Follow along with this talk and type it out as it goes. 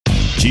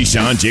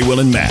Keyshawn, J. Will,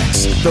 and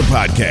Max, the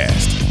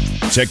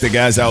podcast. Check the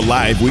guys out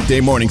live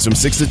weekday mornings from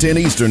 6 to 10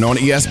 Eastern on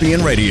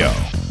ESPN Radio.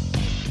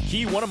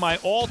 Key, one of my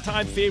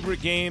all-time favorite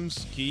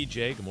games. Key,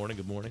 Jay, good morning,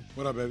 good morning.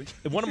 What up, baby?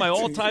 One of my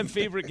all-time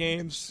favorite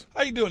games.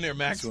 How you doing there,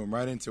 Max? Swim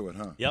right into it,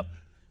 huh? Yep.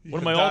 You One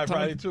of my dive all-time.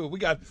 right into it.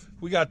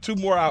 We got 2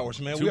 more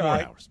hours, man. Two more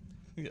hours.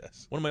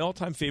 Yes. One of my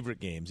all-time favorite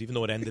games, even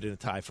though it ended in a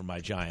tie for my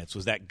Giants,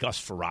 was that Gus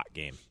Frerotte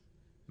game.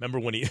 Remember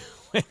when he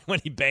when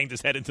he banged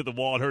his head into the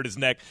wall and hurt his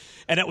neck,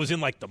 and that was in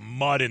like the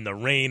mud and the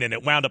rain, and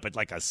it wound up at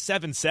like a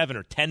 7-7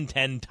 or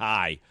 10-10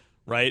 tie,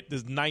 right?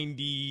 There's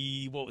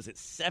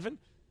 7?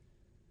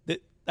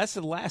 That's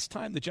the last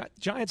time the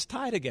Giants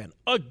tied again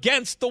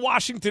against the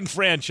Washington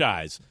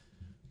franchise.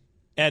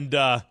 And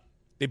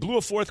they blew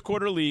a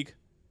fourth-quarter lead.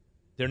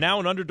 They're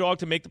now an underdog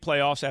to make the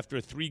playoffs after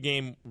a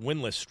 3-game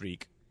winless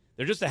streak.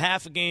 They're just a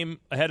half a game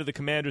ahead of the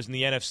Commanders in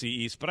the NFC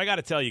East. But I got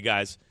to tell you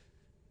guys,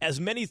 as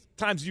many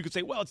times as you could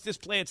say, well, it's this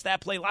play, it's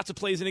that play, lots of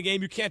plays in a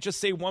game. You can't just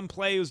say one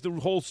play is the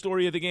whole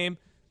story of the game.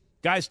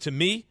 Guys, to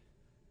me,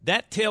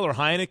 that Taylor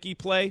Heineke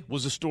play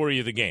was the story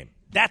of the game.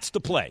 That's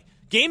the play.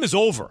 Game is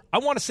over. I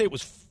want to say it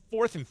was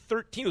 4th and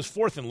 13. It was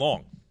 4th and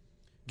long.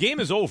 Game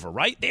is over,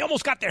 right? They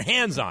almost got their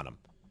hands on him.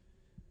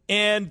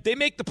 And they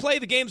make the play.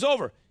 The game's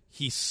over.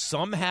 He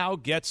somehow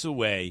gets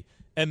away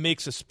and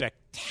makes a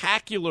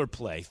spectacular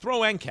play,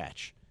 throw and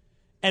catch.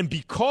 And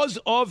because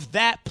of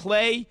that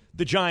play,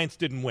 the Giants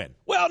didn't win.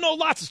 Well, no,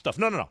 lots of stuff.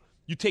 No.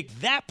 You take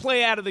that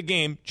play out of the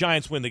game,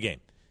 Giants win the game.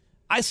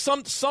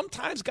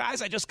 Sometimes,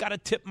 guys, I just got to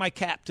tip my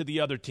cap to the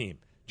other team.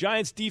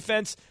 Giants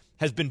defense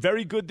has been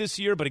very good this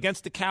year, but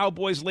against the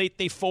Cowboys late,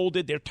 they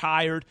folded. They're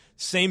tired.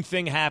 Same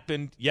thing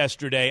happened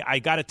yesterday. I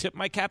got to tip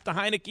my cap to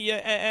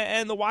Heineke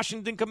and the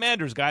Washington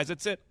Commanders, guys.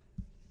 That's it.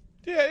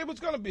 Yeah, it was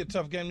going to be a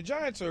tough game. The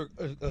Giants are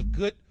a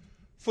good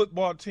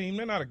football team.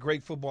 They're not a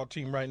great football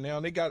team right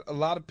now. They got a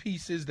lot of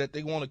pieces that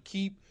they want to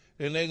keep,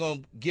 and they're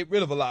going to get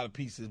rid of a lot of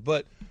pieces.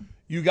 But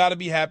you got to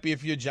be happy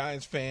if you're a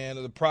Giants fan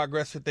of the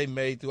progress that they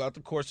made throughout the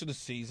course of the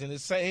season. The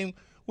same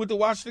with the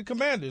Washington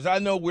Commanders. I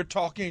know we're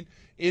talking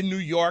in New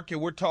York, and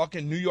we're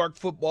talking New York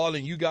football,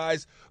 and you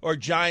guys are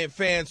Giant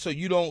fans, so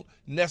you don't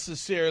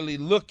necessarily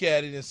look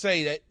at it and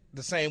say that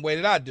the same way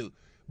that I do.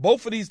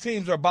 Both of these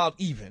teams are about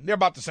even. They're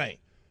about the same,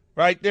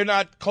 right? They're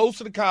not close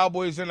to the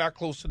Cowboys. They're not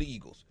close to the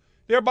Eagles.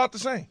 They're about the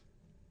same,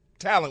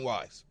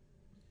 talent-wise.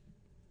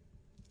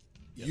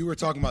 You were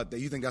talking about that.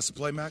 You think that's the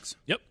play, Max?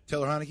 Yep.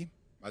 Taylor Heineke?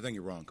 I think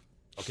you're wrong.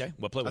 Okay,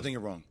 what play was I think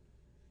you're wrong.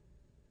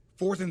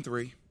 4th and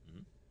 3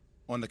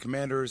 on the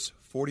Commanders'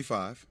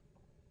 45,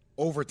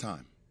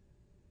 overtime.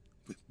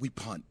 We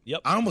punt.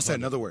 Yep. I almost said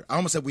another word. I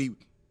almost said we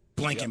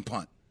blank and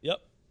punt. Yep.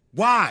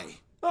 Why?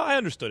 Oh, I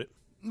understood it.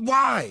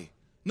 Why?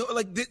 No,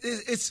 like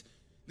it's.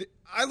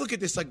 I look at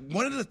this like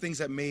one of the things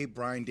that made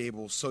Brian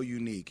Daboll so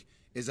unique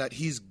is that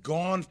he's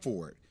gone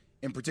for it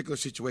in particular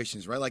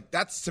situations, right? Like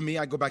that's, to me,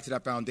 I go back to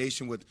that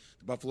foundation with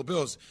the Buffalo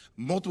Bills.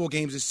 Multiple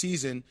games this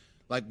season,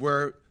 like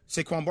where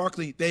Saquon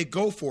Barkley, they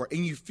go for it,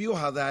 and you feel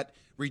how that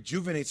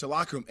rejuvenates the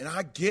locker room. And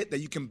I get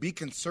that you can be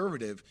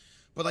conservative,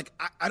 but like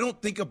I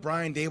don't think of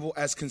Brian Daboll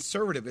as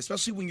conservative,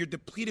 especially when you're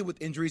depleted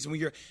with injuries and when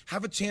you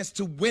have a chance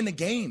to win a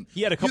game.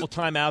 He had a couple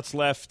timeouts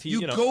left.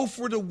 You go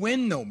for the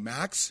win, though,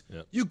 Max.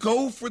 Yep. You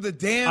go for the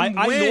damn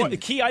win.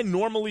 I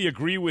normally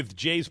agree with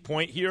Jay's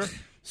point here.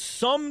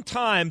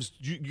 Sometimes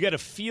you get a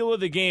feel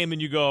of the game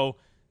and you go,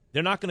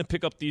 they're not going to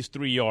pick up these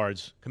 3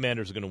 yards.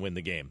 Commanders are going to win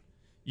the game.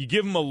 You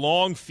give them a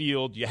long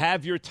field. You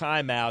have your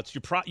timeouts.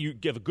 You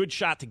give a good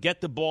shot to get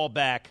the ball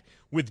back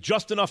with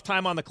just enough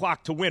time on the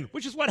clock to win,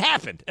 which is what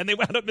happened. And they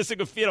wound up missing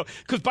a field.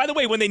 Because, by the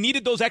way, when they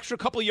needed those extra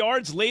couple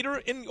yards later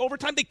in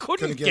overtime, they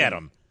couldn't get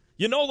them.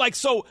 You know, like,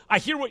 so I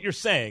hear what you're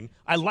saying.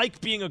 I like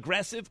being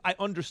aggressive. I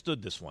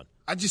understood this one.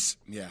 I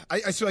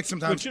feel like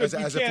sometimes as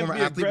a former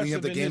athlete, when you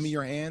have the game in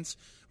your hands,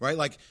 right?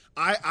 Like,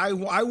 I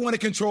want to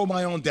control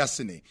my own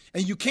destiny.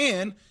 And you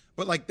can,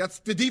 but, like, that's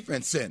the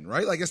defense in,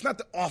 right? Like, it's not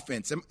the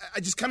offense. And I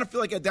just kind of feel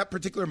like at that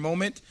particular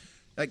moment,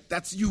 like,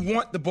 you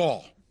want the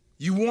ball.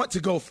 You want to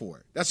go for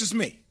it. That's just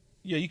me.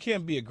 Yeah, you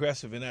can't be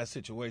aggressive in that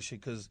situation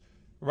because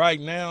right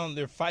now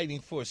they're fighting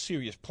for a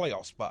serious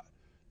playoff spot.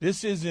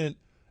 This isn't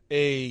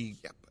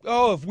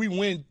if we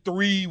win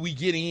 3, we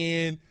get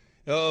in.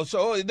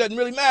 So it doesn't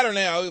really matter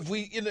now.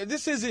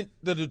 This isn't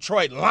the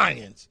Detroit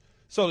Lions,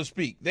 so to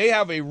speak. They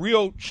have a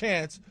real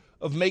chance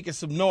of making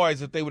some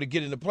noise if they were to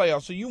get in the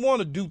playoffs. So you want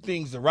to do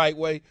things the right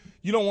way.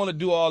 You don't want to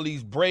do all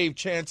these brave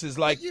chances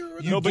like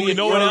but you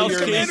know what else?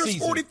 Commanders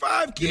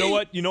 45.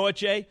 You know what,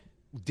 Jay?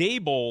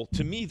 Daboll,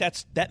 to me,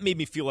 that made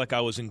me feel like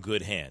I was in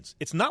good hands.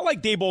 It's not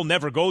like Daboll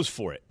never goes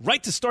for it.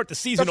 Right to start the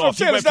season off,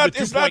 he went for the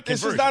two-point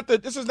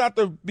conversion. This is not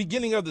the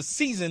beginning of the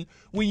season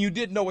when you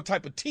didn't know what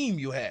type of team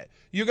you had.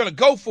 You're going to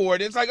go for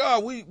it. It's like,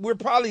 we're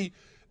probably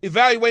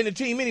evaluating the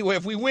team anyway.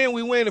 If we win,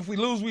 we win. If we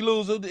lose, we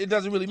lose. It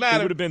doesn't really matter.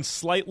 It would have been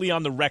slightly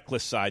on the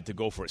reckless side to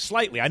go for it.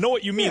 Slightly. I know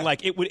what you mean. Yeah.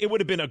 Like it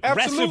would have been aggressive,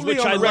 absolutely,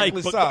 which I like,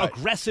 but side.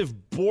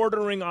 Aggressive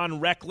bordering on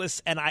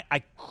reckless, and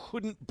I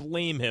couldn't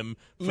blame him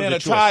for Man, the a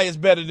choice. tie is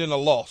better than a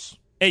loss.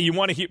 Hey, you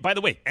want to hear? By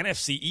the way,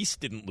 NFC East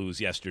didn't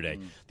lose yesterday.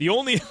 The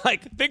only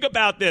think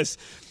about this: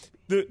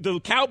 the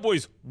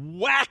Cowboys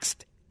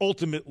waxed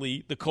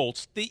ultimately the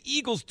Colts. The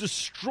Eagles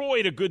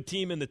destroyed a good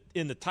team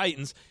in the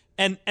Titans,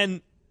 and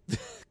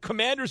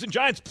Commanders and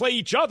Giants play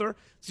each other.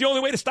 It's the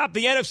only way to stop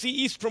the NFC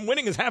East from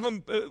winning is have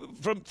them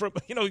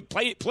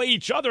play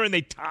each other, and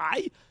they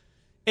tie.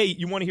 Hey,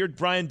 you want to hear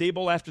Brian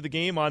Daboll after the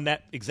game on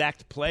that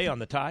exact play on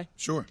the tie?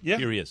 Sure. Yeah.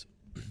 Here he is.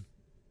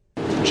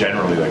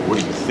 Generally, what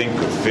do you think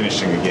of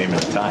finishing a game in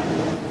a tie?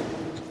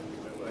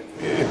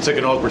 It's like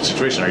an awkward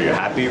situation. Are you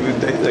happy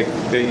with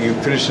that you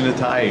finish in a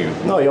tie?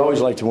 No, you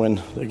always like to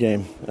win the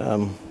game.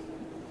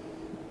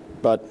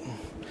 But,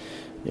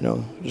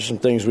 there's some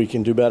things we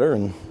can do better,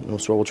 and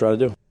that's what we'll try to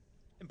do.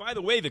 And by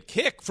the way, the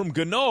kick from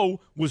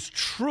Gano was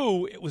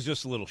true. It was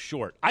just a little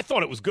short. I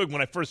thought it was good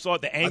when I first saw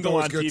it, the angle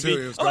on TV.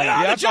 Too. It was I'm like,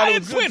 Yeah, the I thought it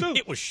was Giants good, win. too.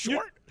 It was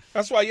short.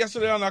 That's why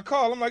yesterday on our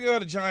call, I'm like,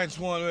 the Giants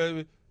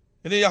won.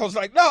 And then I was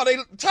like, no, they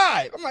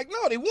tied. I'm like,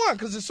 no, they won.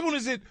 Because as soon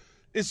as it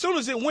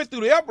went through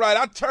the upright,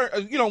 I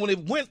turned, when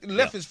it went and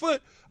left his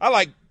foot,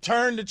 I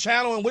turned the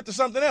channel and went to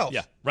something else.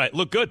 Yeah, right.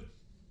 Look good.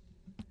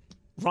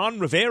 Ron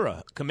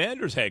Rivera,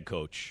 Commanders head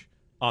coach,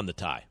 on the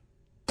tie.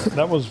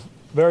 That was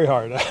very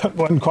hard. I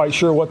wasn't quite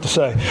sure what to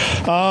say.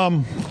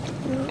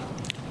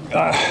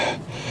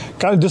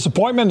 Kind of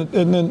disappointment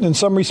in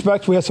some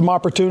respects. We had some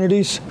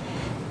opportunities.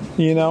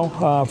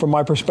 From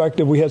my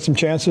perspective, we had some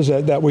chances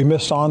that we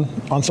missed on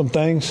some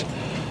things.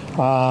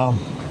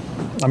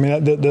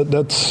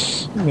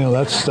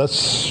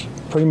 That's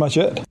pretty much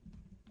it.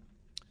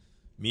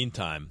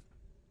 Meantime,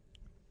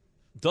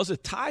 does a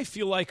tie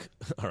feel like?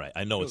 All right,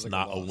 I know it's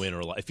not a win or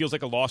a loss. It feels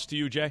like a loss to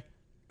you, Jay.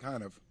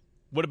 Kind of.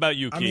 What about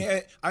you, Keith?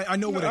 I mean, I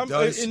know what it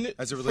does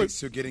as it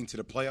relates to getting to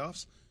the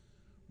playoffs,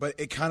 but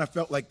it kind of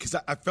felt like because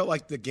I felt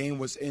like the game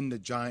was in the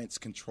Giants'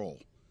 control,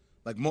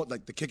 like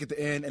the kick at the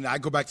end. And I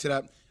go back to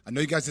that. I know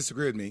you guys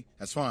disagree with me.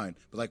 That's fine.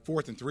 But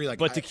 4th and 3,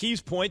 But to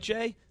Key's point,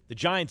 Jay, the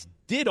Giants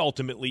did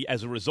ultimately,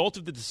 as a result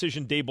of the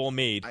decision Daboll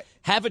made,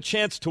 have a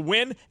chance to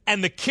win,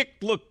 and the kick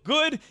looked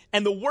good.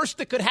 And the worst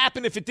that could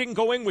happen if it didn't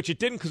go in, which it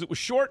didn't because it was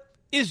short,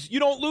 is you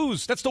don't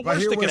lose. That's the worst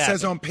that could happen. Right here, what it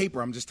says on paper.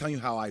 I'm just telling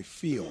you how I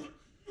feel.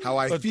 How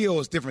I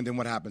feel is different than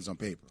what happens on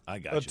paper. I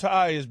got you. A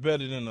tie is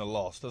better than a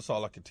loss. That's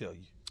all I can tell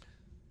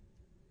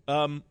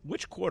you.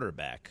 Which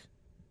quarterback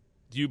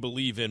do you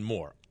believe in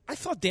more? I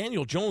thought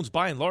Daniel Jones,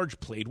 by and large,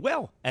 played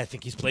well. I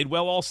think he's played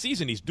well all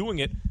season. He's doing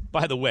it.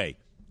 By the way,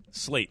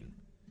 Slayton,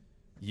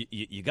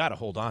 you got to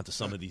hold on to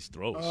some of these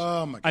throws.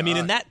 Oh, my God. I mean,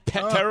 in that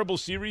terrible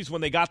series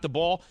when they got the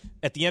ball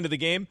at the end of the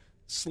game,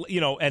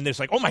 and there's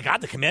oh, my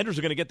God, the Commanders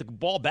are going to get the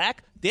ball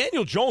back.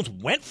 Daniel Jones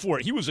went for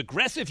it. He was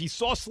aggressive. He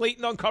saw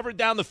Slayton uncovered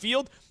down the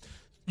field,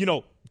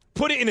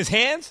 put it in his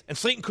hands, and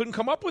Slayton couldn't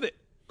come up with it.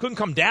 Couldn't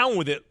come down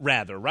with it,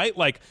 rather, right?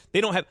 They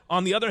don't have –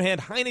 on the other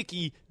hand,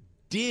 Heineke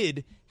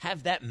did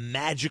have that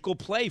magical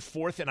play,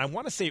 4th, and I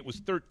want to say it was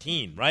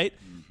 13, right?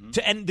 Mm-hmm.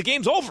 And the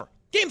game's over.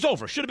 Game's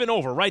over. Should have been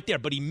over right there,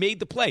 but he made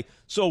the play.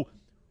 So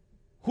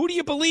who do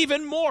you believe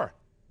in more?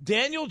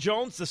 Daniel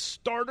Jones, the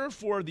starter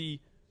for the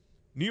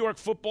New York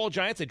Football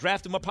Giants, they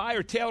draft him up high,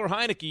 or Taylor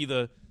Heineke,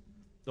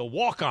 the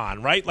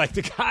walk-on, right?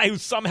 The guy who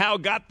somehow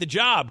got the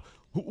job.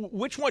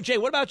 Which one, Jay?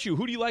 What about you?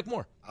 Who do you like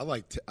more? I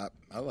like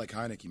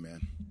Heineke,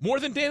 man. More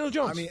than Daniel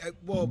Jones? I mean,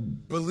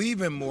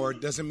 believe in more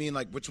doesn't mean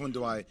which one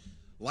do I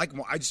like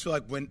more. I just feel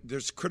like when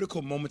there's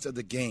critical moments of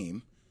the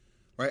game,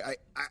 right?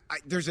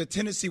 There's a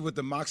tendency with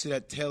the moxie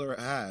that Taylor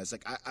has.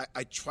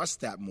 I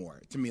trust that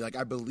more. To me,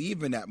 I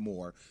believe in that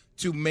more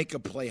to make a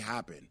play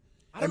happen.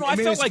 I don't know. I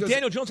felt like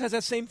Daniel Jones has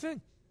that same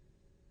thing.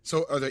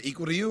 So are they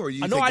equal to you, or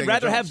you? No, I'd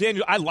rather have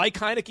Daniel. I like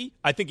Heineke.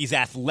 I think he's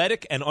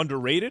athletic and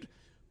underrated.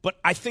 But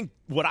I think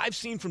what I've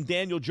seen from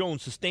Daniel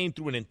Jones sustained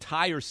through an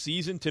entire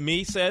season, to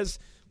me, says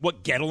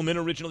what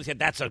Gettleman originally said,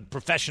 that's a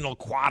professional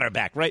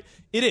quarterback, right?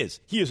 It is.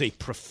 He is a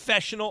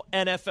professional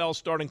NFL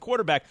starting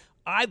quarterback.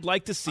 I'd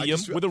like to see him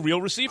with a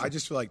real receiver. I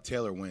just feel like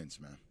Taylor wins,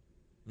 man.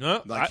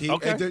 No,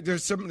 okay.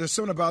 There's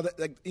something about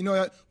it.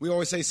 We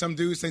always say some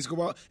dudes things go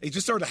well. It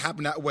just started to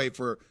happen that way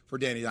for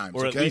Danny Dimes,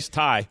 or at least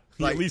tie.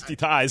 At least he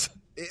ties.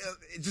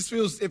 It just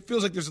feels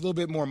like there's a little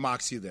bit more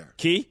moxie there.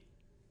 Key?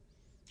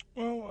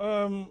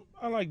 Well,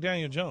 I like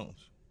Daniel Jones.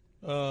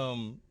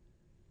 The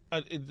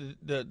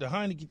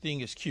Heineke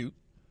thing is cute.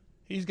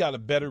 He's got a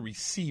better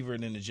receiver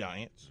than the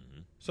Giants.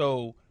 Mm-hmm.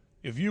 So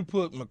if you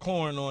put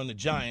McLaurin on the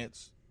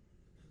Giants,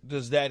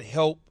 does that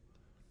help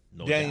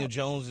Daniel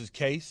Jones'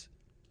 case?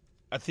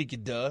 I think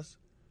it does.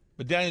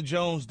 But Daniel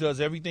Jones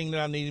does everything that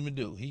I need him to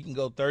do. He can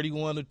go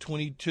 31 to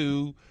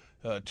 22,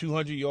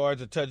 200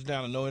 yards, a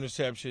touchdown, and no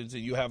interceptions,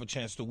 and you have a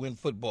chance to win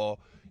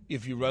football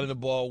if you're running the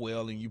ball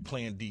well and you're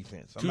playing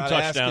defense. Two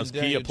touchdowns,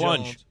 Key, a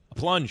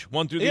plunge,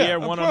 one through the air,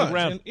 one on the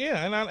ground.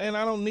 And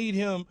I don't need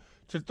him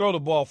to throw the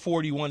ball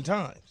 41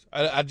 times.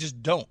 I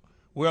just don't.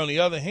 Where on the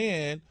other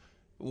hand,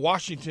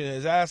 Washington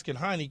is asking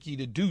Heineke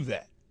to do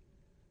that.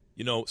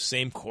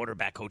 Same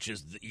quarterback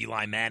coaches,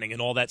 Eli Manning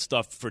and all that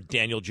stuff for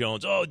Daniel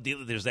Jones. Oh,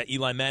 there's that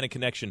Eli Manning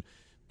connection.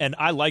 And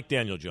I like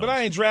Daniel Jones. But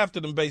I ain't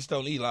drafted him based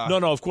on Eli.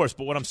 No, of course.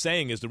 But what I'm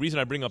saying is the reason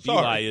I bring up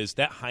Eli is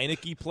that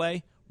Heineke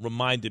play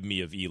reminded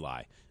me of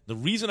Eli. The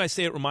reason I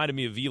say it reminded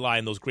me of Eli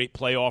in those great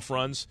playoff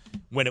runs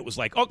when it was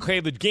like, okay,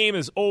 the game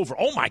is over.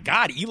 Oh, my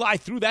God, Eli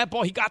threw that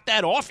ball. He got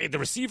that off. The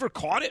receiver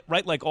caught it,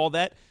 right? Like all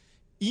that.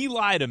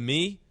 Eli, to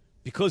me,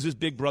 because his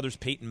big brother's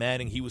Peyton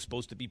Manning, he was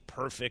supposed to be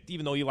perfect,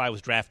 even though Eli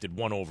was drafted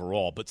 1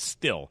 overall. But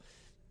still,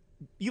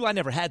 Eli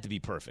never had to be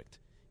perfect.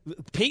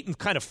 Peyton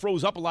kind of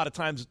froze up a lot of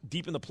times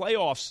deep in the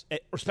playoffs,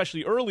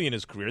 especially early in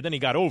his career. Then he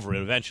got over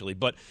it eventually.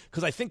 But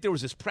because I think there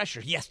was this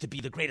pressure, he has to be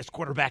the greatest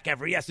quarterback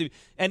ever. He has to be.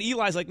 And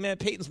Eli's like, man,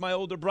 Peyton's my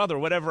older brother.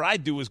 Whatever I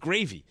do is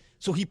gravy.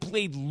 So he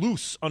played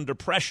loose under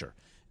pressure.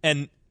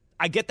 And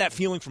I get that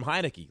feeling from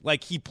Heineke.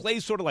 Like he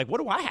plays sort of like, what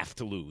do I have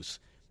to lose?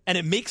 And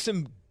it makes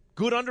him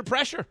good under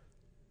pressure.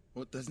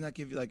 Well, doesn't that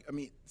give you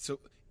so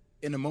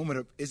in a moment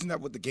of, isn't that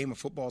what the game of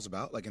football is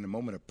about? Like in a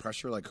moment of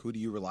pressure, like who do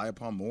you rely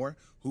upon more?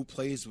 Who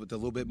plays with a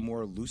little bit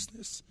more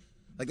looseness?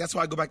 Like that's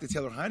why I go back to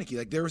Taylor Heineke.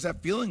 Like there was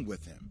that feeling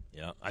with him.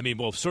 Yeah, I mean,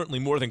 well, certainly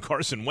more than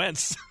Carson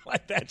Wentz.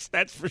 Like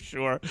that's for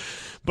sure.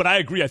 But I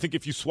agree. I think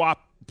if you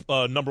swap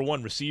number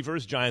one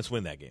receivers, Giants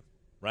win that game,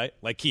 right?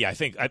 Like Key, I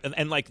think,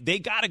 and like they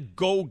got to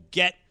go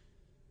get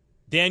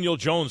Daniel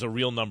Jones a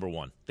real number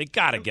one. They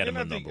got to get him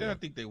a number one. I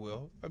think they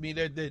will. I mean,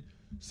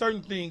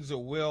 certain things are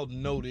well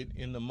noted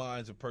in the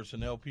minds of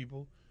personnel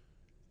people.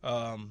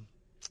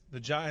 The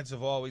Giants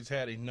have always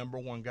had a number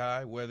one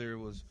guy, whether it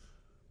was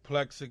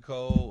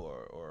Plexico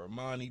or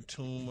Amani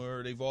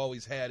Toomer. They've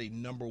always had a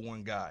number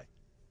one guy.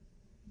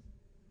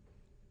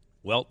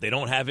 Well, they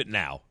don't have it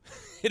now.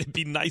 It'd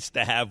be nice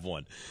to have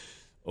one.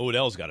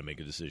 Odell's got to make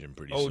a decision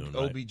pretty soon.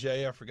 Right? OBJ,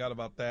 I forgot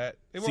about that.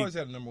 They've always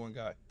had a number one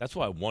guy. That's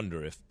why I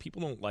wonder if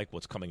people don't like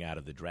what's coming out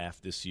of the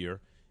draft this year,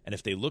 and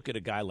if they look at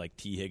a guy like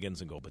T. Higgins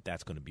and go, but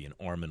that's going to be an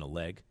arm and a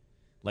leg.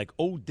 Like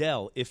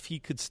Odell, if he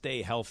could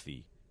stay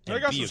healthy and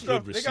be a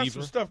good receiver. They got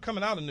some stuff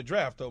coming out in the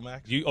draft, though,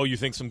 Max. You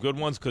think some good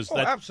ones?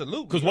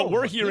 Absolutely. Because what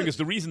we're hearing is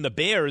the reason the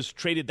Bears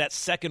traded that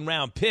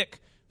second-round pick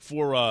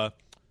for, I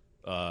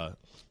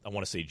want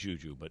to say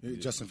Juju, but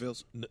Justin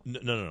Fields?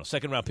 No.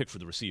 Second-round pick for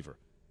the receiver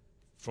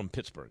from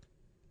Pittsburgh.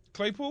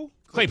 Claypool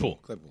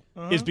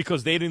is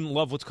because they didn't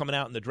love what's coming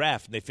out in the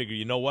draft, and they figure,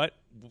 you know what?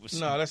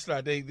 No, that's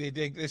not.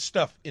 There's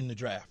stuff in the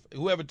draft.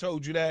 Whoever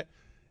told you that,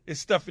 it's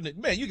stuff in it.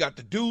 Man, you got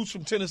the dudes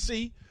from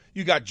Tennessee.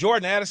 You got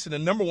Jordan Addison, the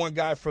number one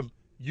guy from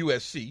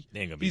USC.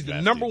 He's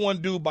the number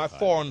one dude by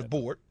far on the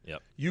board.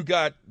 Yep. You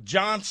got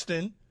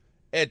Johnston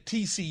at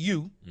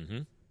TCU. Mm-hmm.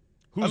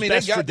 Who's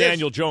best for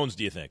Daniel Jones,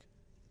 do you think?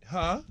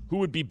 Huh? Who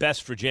would be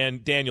best for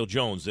Daniel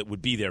Jones that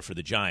would be there for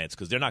the Giants?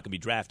 Because they're not going to be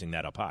drafting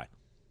that up high.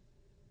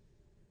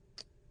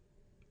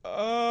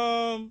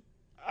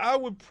 I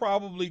would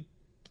probably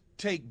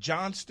take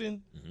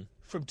Johnston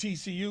from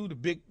TCU,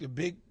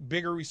 the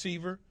bigger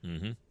receiver.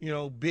 Mm-hmm. You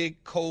know,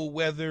 big cold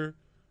weather.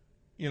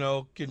 You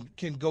know,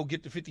 can go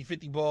get the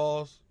 50-50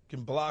 balls.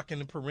 Can block in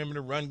the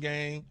perimeter run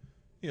game.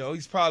 You know,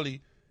 he's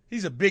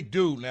a big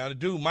dude now. The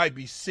dude might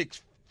be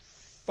 6'5".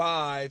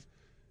 I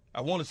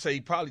want to say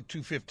probably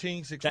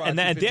 215, 6'5".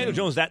 And Daniel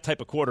Jones, that type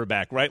of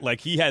quarterback, right?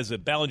 Like he has a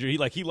Bellinger.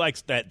 He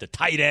likes the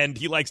tight end.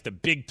 He likes the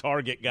big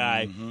target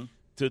guy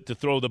to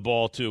throw the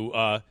ball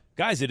to.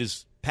 Guys, it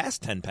is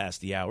past 10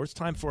 past the hour. It's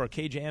time for our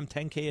KJM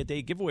 10K a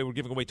day giveaway. We're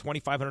giving away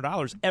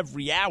 $2,500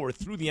 every hour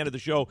through the end of the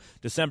show,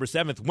 December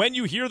 7th. When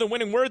you hear the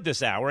winning word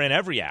this hour and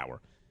every hour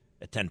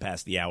at 10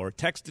 past the hour,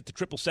 text it to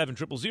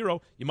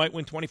 777-000. You might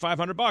win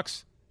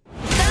 $2,500.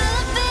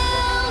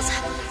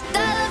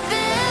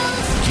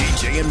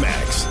 KJ and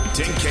Max,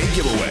 10K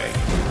giveaway.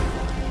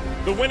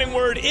 The winning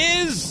word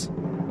is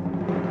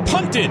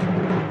punted.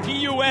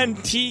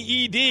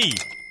 Punted.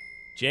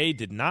 Jay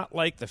did not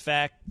like the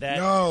fact that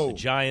the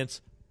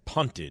Giants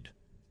punted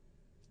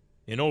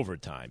in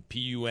overtime.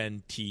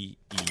 Punted.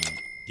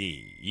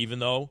 Even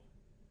though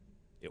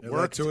it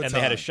worked and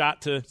they had a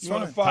shot to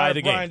tie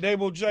the game Brian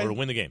Dable, Jay? or to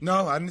win the game.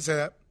 No, I didn't say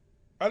that.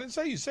 I didn't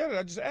say you said it.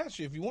 I just asked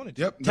you if you wanted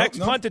to. Yep. Text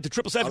punted to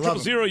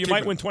 777-000. You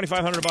might win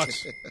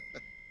 $2,500.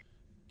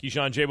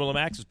 Keyshawn, J. Will,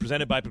 Max is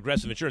presented by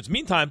Progressive Insurance.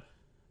 Meantime,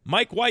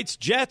 Mike White's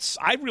Jets,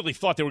 I really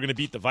thought they were going to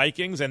beat the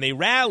Vikings, and they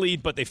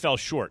rallied, but they fell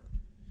short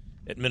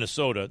at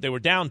Minnesota. They were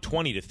down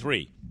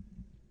 20-3.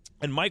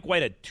 And Mike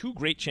White had two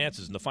great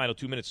chances in the final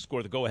 2 minutes to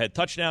score the go-ahead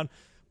touchdown,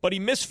 but he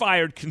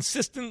misfired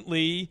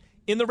consistently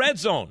in the red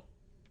zone.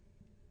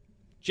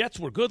 Jets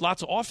were good,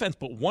 lots of offense,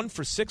 but 1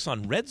 for 6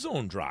 on red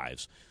zone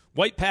drives.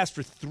 White passed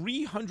for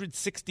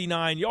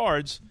 369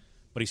 yards,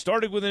 but he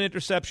started with an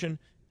interception,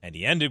 and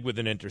he ended with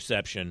an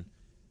interception.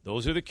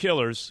 Those are the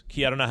killers.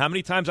 Key, I don't know how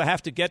many times I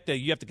have to get there.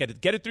 You have to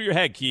get it through your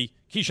head, Key.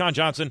 Keyshawn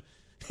Johnson.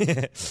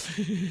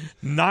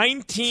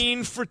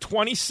 19 for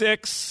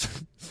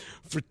 26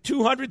 for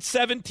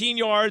 217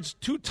 yards,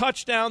 2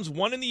 touchdowns,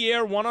 1 in the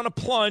air, 1 on a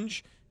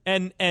plunge,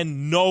 and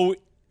no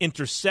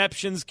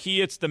interceptions.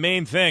 Key, it's the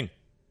main thing.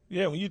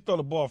 Yeah, when you throw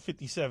the ball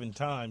 57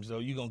 times, though,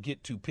 you're going to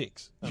get 2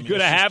 picks. You're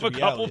going to have a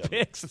couple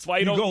picks. That's why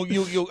you don't.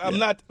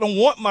 I don't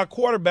want my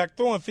quarterback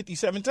throwing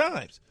 57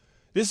 times.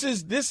 This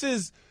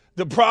is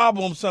the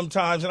problem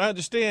sometimes, and I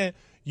understand,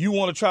 you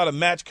want to try to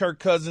match Kirk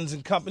Cousins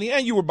and company,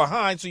 and you were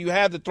behind, so you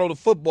had to throw the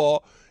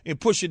football and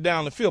push it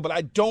down the field. But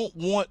I don't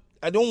want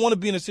to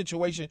be in a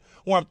situation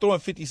where I'm throwing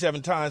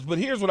 57 times. But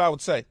here's what I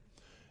would say.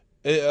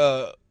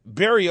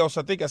 Barrios,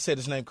 I think I said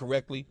his name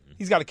correctly.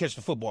 He's got to catch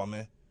the football,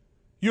 man.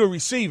 You're a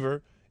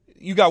receiver.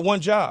 You got one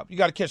job. You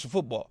got to catch the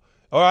football.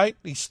 All right?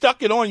 He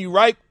stuck it on you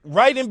right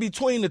in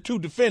between the two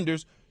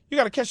defenders. You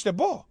got to catch that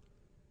ball.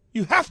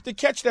 You have to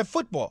catch that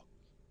football.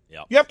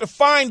 Yep. You have to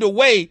find a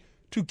way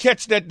to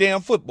catch that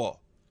damn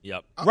football.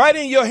 Yep. Right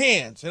in your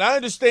hands. And I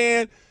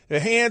understand the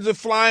hands are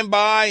flying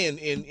by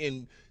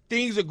and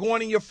things are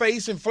going in your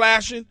face and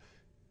flashing.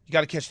 You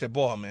got to catch that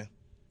ball, man.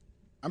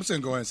 I'm just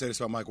going to go ahead and say this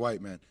about Mike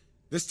White, man.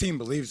 This team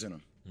believes in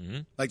him. Mm-hmm.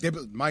 Like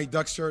my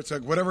Duck shirts,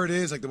 like whatever it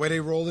is, like the way they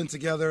roll in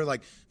together,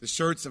 like the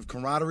shirts of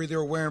camaraderie they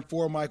were wearing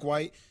for Mike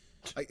White.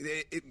 Like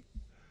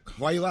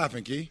why are you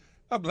laughing, Key?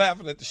 I'm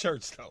laughing at the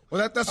shirts, though.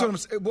 Well, that's what I'm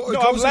saying. Well, no,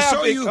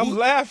 I'm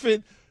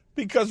laughing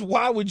because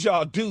why would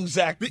y'all do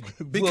Zach because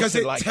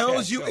Wilson it like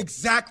tells that, you though?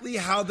 exactly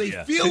how they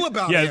feel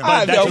about yeah, him.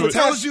 but that's it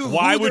tells you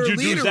why who would their you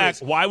do leader Zach?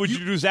 is. Why would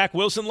you do Zach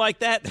Wilson like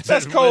that?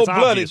 That's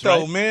cold-blooded, obvious,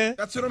 though, right? man.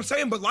 That's what I'm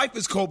saying. But life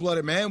is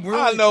cold-blooded, man.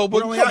 I know, but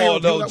we're only come out here on,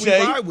 with people though, that Jay.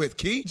 we ride with,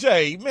 Key.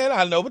 Jay, man,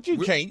 I know, but you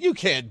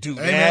can't do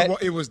Hey, that. man,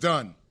 it was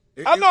done.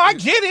 I know, I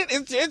get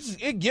it.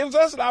 It gives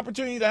us an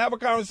opportunity to have a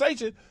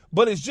conversation,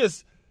 but it's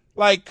just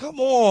like, come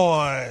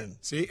on.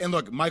 See, and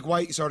look, Mike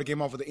White, you started the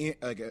game off with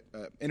an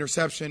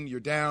interception.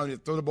 You're down. You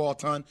throw the ball a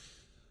ton.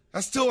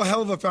 That's still a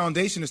hell of a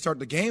foundation to start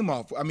the game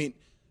off. I mean,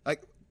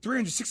 like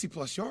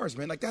 360-plus yards,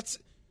 man. Like it's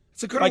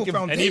a incredible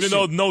foundation. And even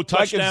though no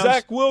touchdowns.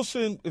 Like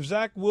if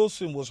Zach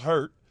Wilson was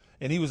hurt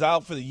and he was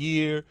out for the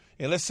year,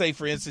 and let's say,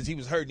 for instance, he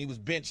was hurt and he was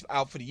benched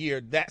out for the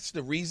year, that's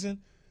the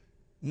reason.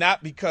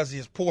 Not because of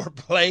his poor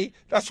play.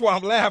 That's why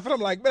I'm laughing. I'm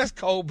like, man, that's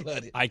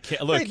cold-blooded. I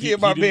can't look. They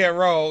get my man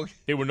wrong.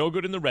 They were no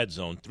good in the red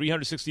zone.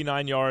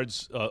 369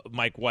 yards,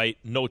 Mike White,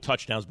 no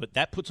touchdowns, but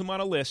that puts him on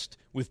a list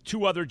with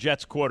two other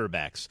Jets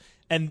quarterbacks.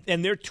 And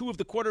they're two of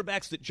the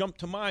quarterbacks that jump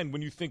to mind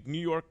when you think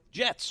New York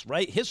Jets,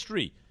 right?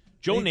 History.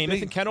 Joe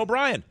Namath and Ken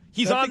O'Brien.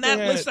 He's on that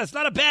list. That's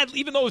not a bad,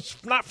 even though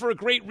it's not for a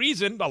great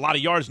reason, a lot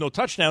of yards, no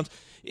touchdowns.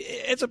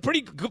 It's a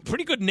pretty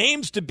good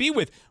names to be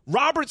with.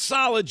 Robert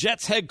Saleh,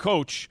 Jets head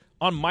coach,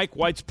 on Mike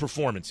White's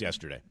performance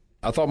yesterday.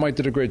 I thought Mike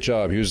did a great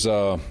job. He was,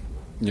 there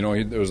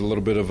was a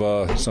little bit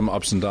of some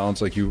ups and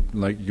downs like you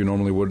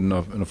normally would in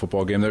a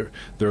football game.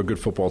 They're a good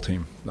football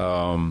team.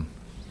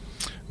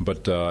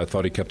 But I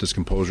thought he kept his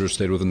composure,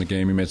 stayed within the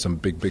game. He made some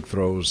big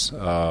throws.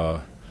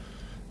 That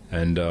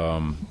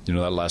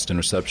last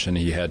interception,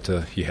 he had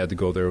to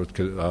go there with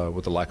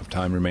the lack of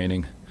time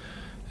remaining.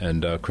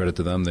 And credit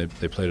to them, they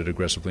played it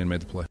aggressively and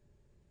made the play.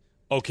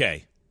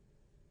 Okay.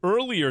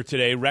 Earlier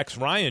today, Rex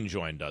Ryan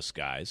joined us,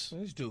 guys.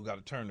 This dude got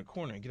to turn the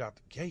corner and get out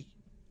the gate.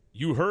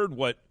 You heard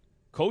what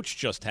Coach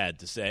just had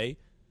to say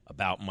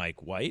about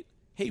Mike White.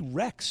 Hey,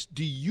 Rex,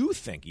 do you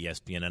think,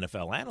 ESPN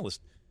NFL analyst,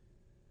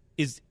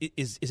 is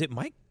it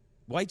Mike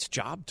White's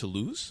job to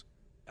lose?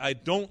 I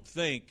don't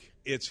think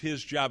it's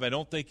his job. I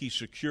don't think he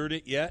secured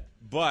it yet,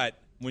 but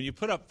when you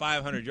put up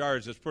 500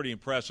 yards, that's pretty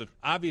impressive.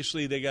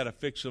 Obviously, they got to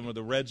fix some of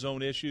the red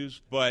zone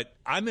issues, but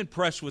I'm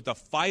impressed with the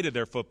fight of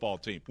their football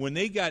team. When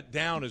they got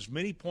down as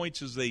many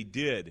points as they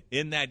did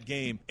in that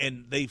game,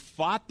 and they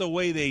fought the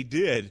way they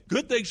did,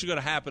 good things are going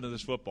to happen to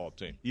this football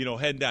team,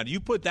 heading down. You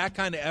put that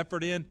kind of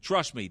effort in,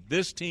 trust me,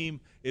 this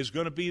team is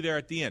going to be there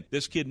at the end.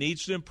 This kid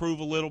needs to improve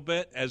a little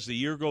bit as the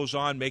year goes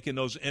on, making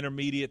those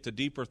intermediate to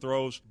deeper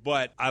throws.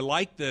 But I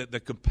like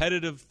the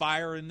competitive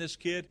fire in this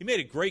kid. He made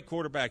a great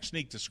quarterback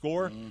sneak to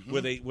score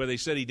where they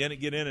said he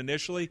didn't get in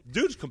initially.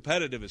 Dude's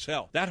competitive as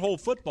hell. That whole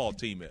football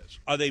team is.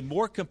 Are they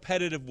more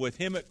competitive with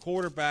him at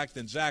quarterback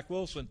than Zach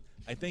Wilson?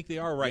 I think they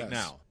are right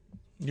now.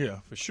 Yeah,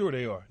 for sure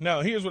they are.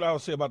 Now, here's what I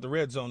would say about the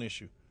red zone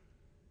issue.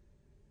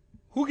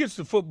 Who gets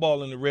the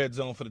football in the red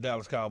zone for the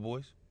Dallas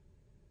Cowboys?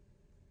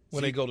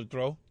 When they go to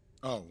throw?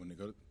 Oh, when they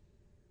go to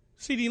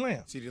CeeDee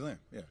Lamb. CeeDee Lamb,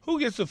 yeah. Who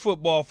gets the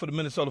football for the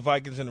Minnesota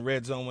Vikings in the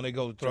red zone when they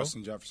go to throw?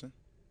 Justin Jefferson.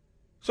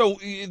 So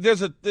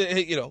there's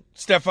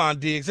Stephon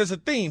Diggs. There's a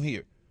theme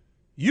here.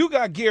 You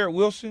got Garrett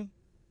Wilson.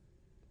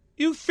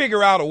 You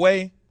figure out a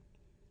way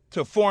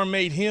to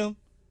formate him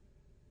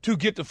to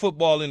get the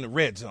football in the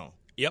red zone.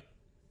 Yep.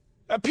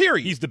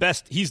 Period. He's the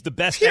best Period.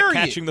 at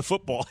catching the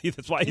football.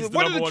 That's why he's the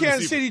what number do one the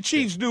Kansas receiver. City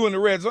Chiefs do in the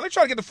red zone? They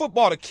try to get the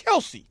football to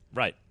Kelsey.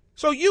 Right.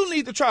 So you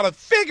need to try to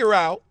figure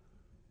out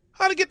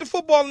how to get the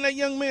football in that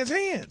young man's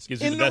hands.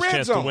 Gives you in the best red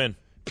chance zone. to win.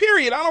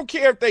 Period. I don't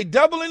care if they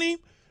doubling him.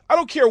 I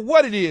don't care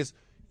what it is.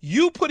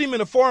 You put him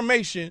in a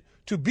formation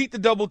to beat the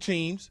double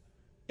teams,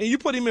 and you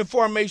put him in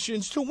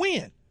formations to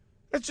win.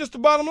 That's just the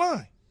bottom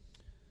line.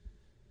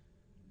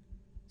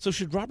 So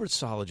should Robert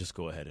Saleh just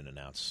go ahead and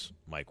announce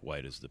Mike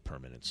White as the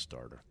permanent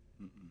starter?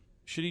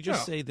 Should he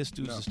just say this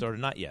dude's the starter?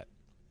 Not yet.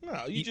 No,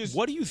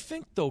 What do you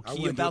think, though,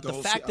 Key, about the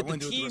fact that the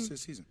team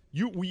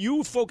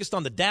you focused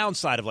on the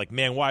downside of like,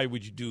 man, why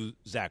would you do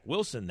Zach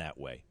Wilson that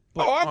way?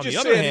 But I'm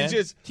just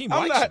saying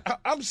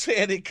I'm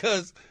saying it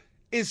because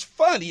it's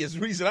funny. Is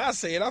the reason I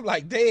say it. I'm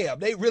like, damn,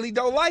 they really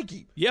don't like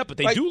him. Yeah, but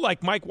they do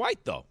like Mike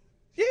White, though.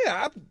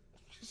 Yeah,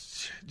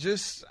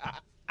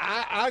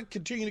 I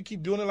continue to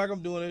keep doing it like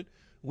I'm doing it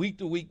week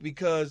to week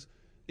because,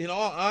 in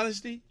all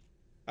honesty,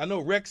 I know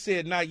Rex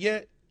said not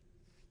yet.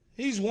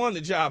 He's won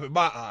the job in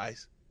my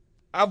eyes.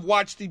 I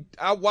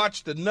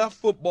watched enough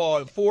football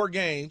in 4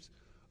 games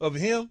of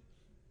him,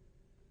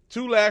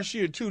 2 last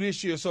year, 2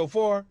 this year so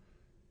far.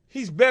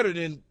 He's better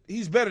than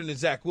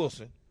Zach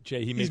Wilson.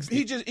 Jay,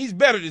 he's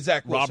better than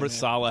Zach Wilson. Robert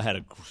Saleh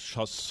had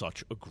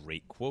such a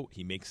great quote.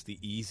 He makes the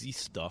easy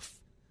stuff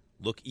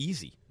look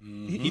easy.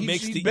 Mm-hmm. He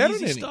makes the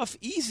easy stuff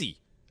easy.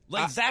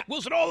 Like Zach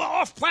Wilson,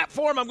 off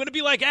platform. I'm going to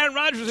be like Aaron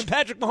Rodgers and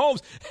Patrick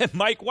Mahomes and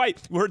Mike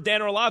White. We heard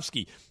Dan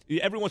Orlovsky.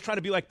 Everyone's trying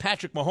to be like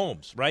Patrick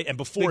Mahomes, right? And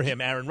before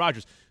him, Aaron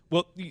Rodgers.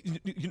 Well,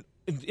 in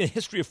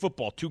history of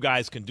football, 2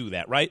 guys can do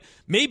that, right?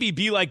 Maybe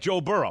be like Joe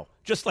Burrow.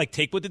 Just like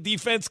take what the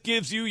defense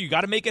gives you. You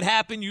got to make it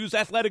happen. Use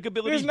athletic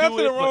ability. There's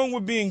nothing wrong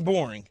with being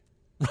boring.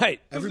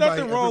 Right. There's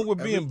nothing wrong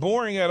with being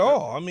boring at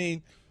all. I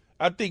mean,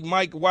 I think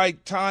Mike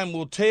White, time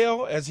will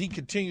tell as he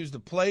continues to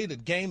play. The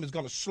game is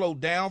going to slow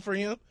down for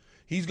him.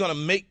 He's going to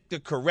make the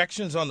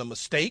corrections on the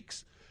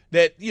mistakes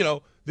that,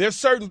 there's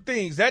certain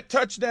things. That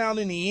touchdown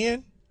in the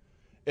end,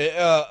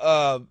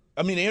 the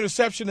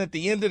interception at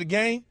the end of the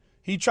game,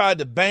 he tried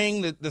to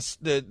bang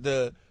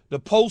the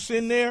post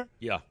in there.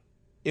 Yeah.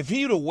 If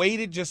he would have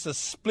waited just a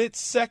split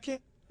second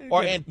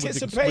or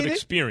anticipated. With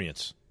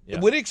experience. Yeah.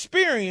 With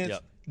experience,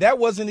 that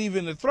wasn't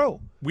even the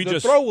throw.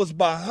 The throw was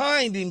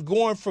behind him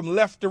going from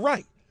left to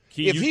right.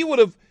 If he would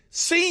have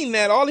seen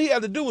that, all he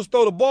had to do was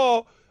throw the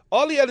ball.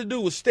 All he had to do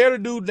was stare the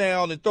dude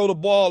down and throw the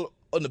ball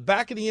on the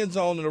back of the end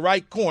zone in the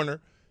right corner,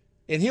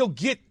 and he'll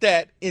get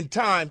that in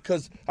time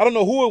because I don't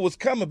know who it was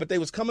coming, but they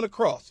was coming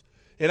across.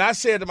 And I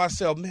said to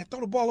myself, man,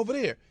 throw the ball over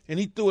there. And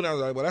he threw it, and I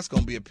was like, well, that's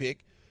going to be a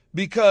pick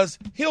because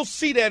he'll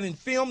see that in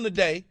film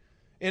today,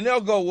 and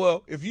they'll go,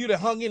 well, if you'd have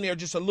hung in there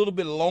just a little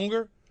bit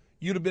longer,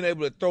 you'd have been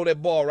able to throw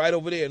that ball right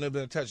over there and it would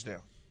have been a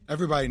touchdown.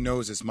 Everybody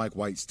knows it's Mike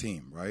White's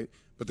team, right?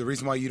 But the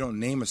reason why you don't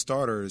name a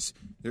starter is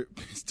there's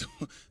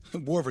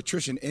war of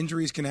attrition.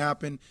 Injuries can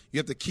happen. You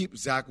have to keep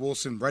Zach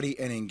Wilson ready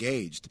and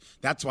engaged.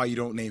 That's why you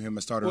don't name him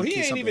a starter. Well, he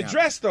ain't even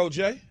dressed, though,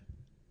 Jay.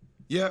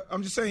 Yeah,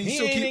 I'm just saying.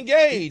 He ain't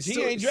engaged.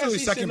 He ain't dressed.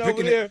 He's sitting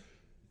over there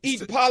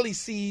eating poly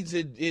seeds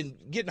and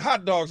getting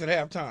hot dogs at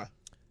halftime.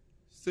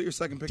 Still your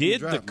second pick in the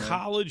draft, Did the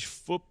College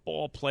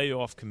Football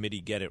Playoff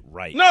Committee get it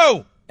right?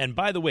 No. And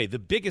by the way, the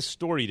biggest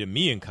story to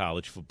me in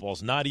college football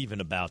is not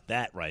even about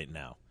that right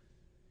now.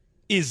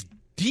 Is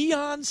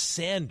Deion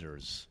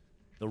Sanders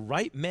the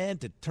right man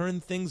to turn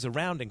things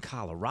around in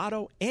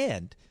Colorado?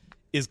 And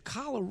is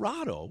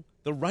Colorado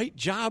the right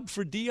job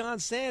for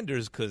Deion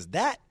Sanders? Because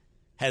that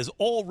has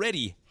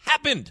already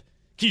happened.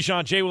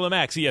 Keyshawn, J. Will and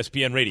Max,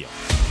 ESPN Radio.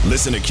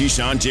 Listen to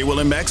Keyshawn, J. Will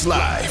and Max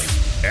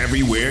live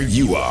everywhere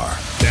you are.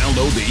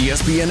 Download the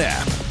ESPN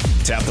app.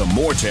 Tap the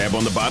More tab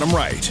on the bottom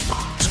right.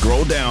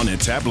 Scroll down and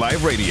tap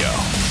Live Radio.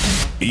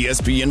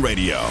 ESPN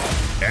Radio.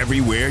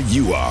 Everywhere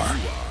you are.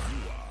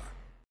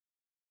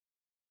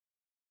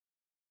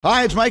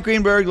 Hi, it's Mike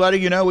Greenberg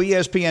letting you know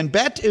ESPN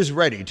Bet is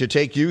ready to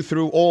take you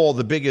through all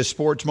the biggest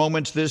sports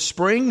moments this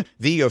spring.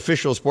 The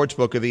official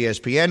sportsbook of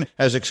ESPN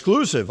has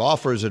exclusive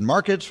offers and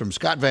markets from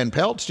Scott Van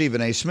Pelt,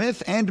 Stephen A.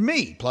 Smith, and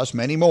me, plus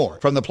many more.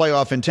 From the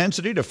playoff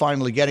intensity to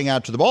finally getting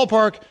out to the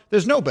ballpark,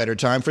 there's no better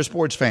time for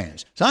sports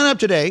fans. Sign up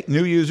today.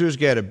 New users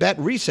get a bet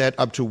reset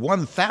up to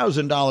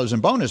 $1,000 in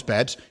bonus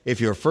bets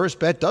if your first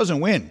bet doesn't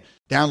win.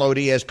 Download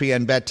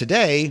ESPN Bet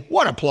today.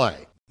 What a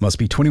play. Must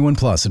be 21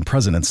 plus and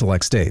present in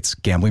select states.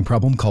 Gambling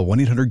problem? Call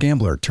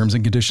 1-800-GAMBLER. Terms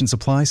and conditions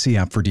apply. See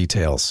app for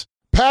details.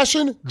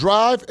 Passion,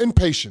 drive, and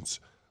patience.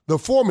 The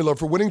formula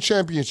for winning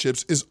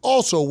championships is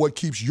also what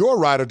keeps your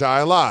ride or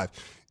die alive.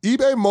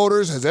 eBay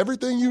Motors has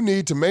everything you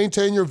need to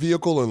maintain your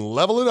vehicle and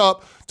level it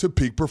up to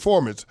peak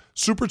performance.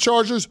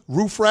 Superchargers,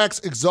 roof racks,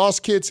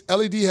 exhaust kits,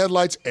 LED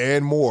headlights,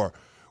 and more.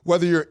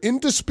 Whether you're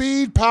into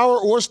speed, power,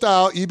 or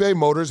style, eBay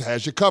Motors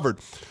has you covered.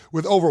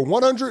 With over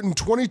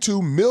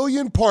 122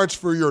 million parts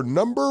for your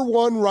number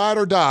one ride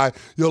or die,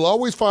 you'll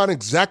always find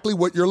exactly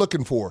what you're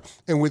looking for.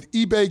 And with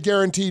eBay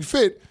Guaranteed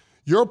Fit,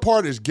 your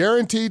part is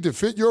guaranteed to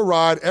fit your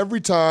ride every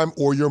time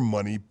or your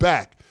money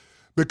back.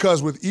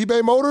 Because with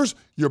eBay Motors,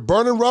 you're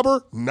burning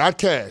rubber, not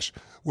cash.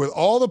 With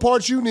all the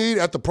parts you need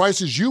at the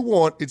prices you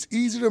want, it's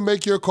easy to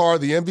make your car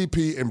the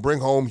MVP and bring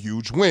home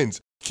huge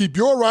wins. Keep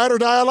your ride or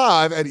die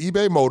alive at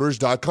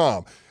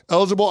ebaymotors.com.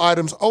 Eligible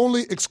items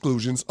only.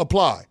 Exclusions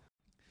apply.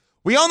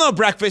 We all know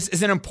breakfast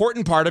is an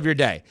important part of your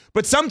day,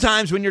 but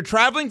sometimes when you're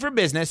traveling for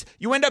business,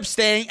 you end up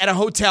staying at a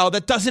hotel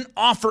that doesn't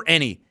offer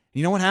any.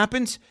 You know what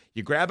happens?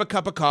 You grab a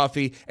cup of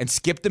coffee and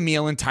skip the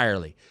meal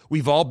entirely.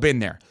 We've all been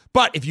there.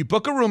 But if you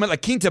book a room at La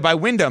Quinta by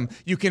Wyndham,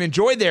 you can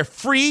enjoy their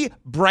free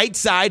Bright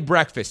Side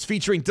breakfast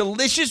featuring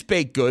delicious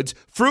baked goods,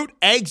 fruit,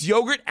 eggs,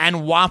 yogurt,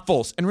 and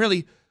waffles. And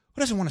really, who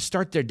doesn't want to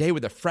start their day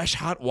with a fresh,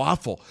 hot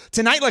waffle?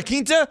 Tonight, La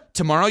Quinta,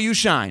 tomorrow you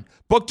shine.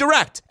 Book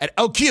direct at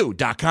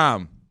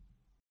LQ.com.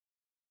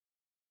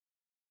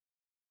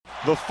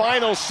 The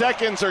final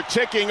seconds are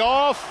ticking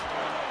off.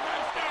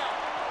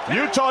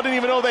 Utah didn't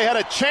even know they had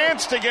a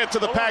chance to get to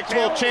the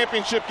Pac-12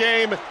 championship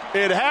game.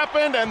 It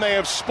happened, and they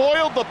have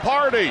spoiled the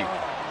party.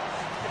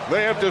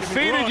 They have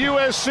defeated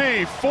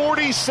USC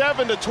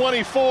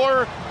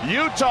 47-24.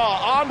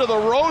 Utah onto the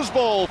Rose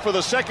Bowl for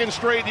the second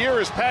straight year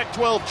as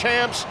Pac-12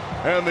 champs,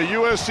 and the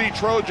USC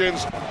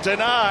Trojans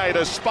denied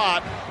a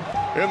spot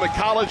in the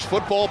college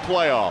football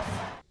playoff.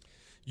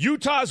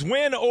 Utah's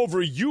win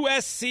over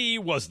USC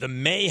was the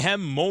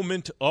mayhem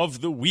moment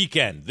of the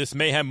weekend. This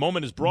mayhem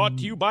moment is brought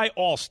to you by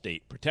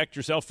Allstate. Protect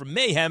yourself from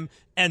mayhem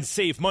and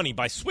save money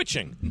by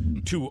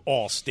switching to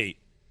Allstate.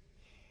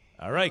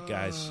 All right,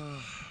 guys.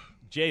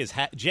 Jay is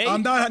Jay.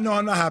 I'm not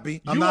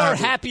happy. You are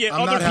happy at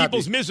other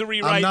people's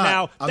misery right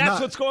now. That's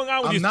what's going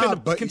on with you. It's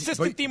been a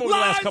consistent theme over the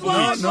last couple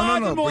of weeks.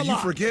 No. But you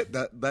forget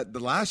that the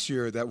last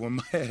year that when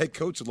my head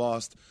coach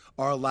lost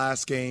our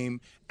last game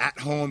at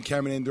home,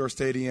 Cameron Indoor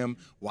Stadium,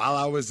 while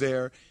I was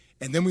there,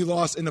 and then we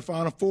lost in the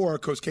Final Four,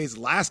 Coach K's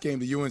last game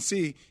to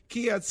UNC,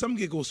 he had some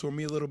giggles for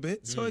me a little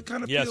bit. So it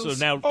kind of feels.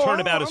 So now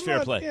turnabout is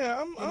fair play.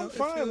 Yeah, I'm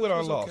fine with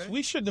our loss. Okay.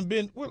 We shouldn't have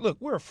been. Look,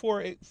 we're a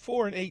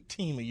 4-8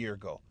 team a year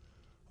ago.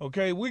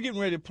 Okay, we're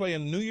getting ready to play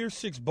in the New Year's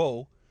Six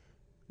Bowl.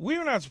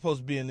 We're not supposed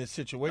to be in this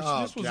situation.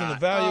 This was an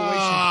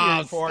evaluation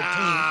period for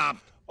our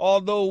team.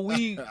 Although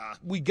we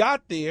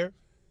got there,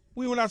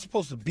 we were not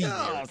supposed to be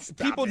there.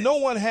 No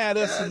one had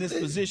us in this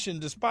position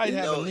despite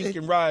having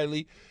Lincoln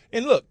Riley.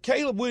 And look,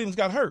 Caleb Williams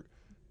got hurt.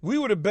 We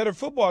were the better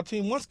football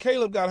team. Once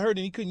Caleb got hurt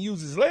and he couldn't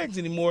use his legs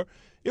anymore,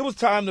 it was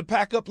time to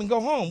pack up and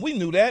go home. We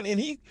knew that, and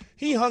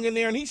he hung in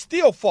there, and he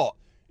still fought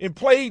and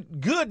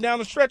played good down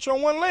the stretch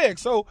on one leg.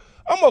 So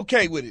I'm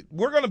okay with it.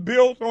 We're going to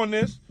build on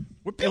this,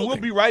 and we'll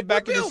be right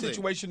back in this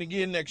situation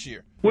again next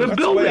year. That's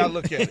the way I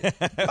look at it.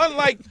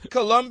 Unlike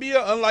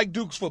Columbia, unlike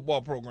Duke's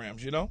football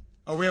programs, you know?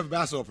 Oh, we have a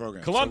basketball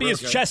program.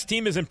 Columbia's chess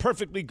team isn't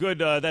perfectly good.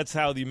 That's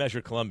how you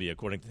measure Columbia,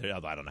 according to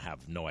I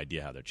have no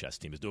idea how their chess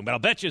team is doing, but I'll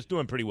bet you it's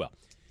doing pretty well.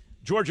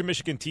 Georgia,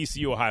 Michigan,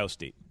 TCU, Ohio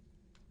State.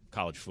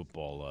 College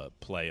football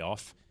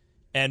playoff.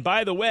 And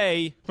by the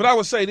way. But I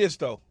would say this,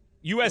 though.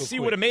 USC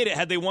would have made it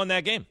had they won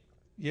that game.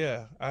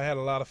 Yeah, I had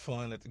a lot of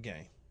fun at the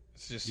game.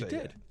 Let's just say you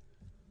did.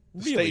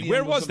 That. Really?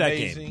 Where was that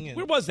game?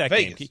 Where was that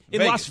game?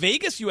 In Las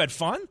Vegas, you had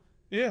fun?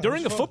 Yeah.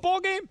 During a football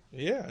game?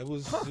 Yeah, it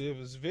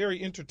was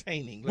very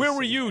entertaining. Where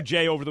were you,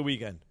 Jay, over the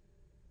weekend?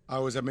 I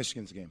was at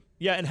Michigan's game.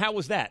 Yeah, and how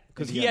was that?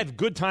 Because he had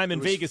good time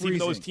in Vegas even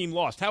though his team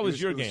lost. How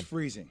was your game? It was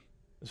freezing.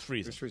 It was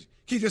freezing.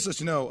 Keith, just to let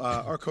you know,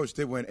 our coach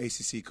did win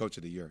ACC Coach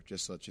of the Year,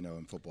 just to let you know,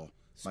 in football.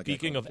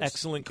 Speaking of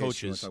excellent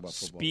coaches,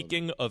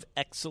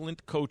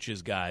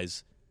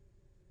 guys,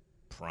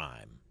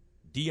 prime.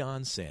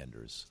 Deion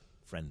Sanders,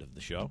 friend of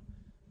the show,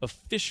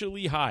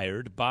 officially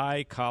hired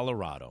by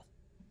Colorado.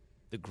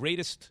 The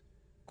greatest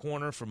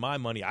corner for my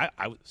money,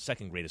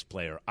 second greatest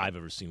player I've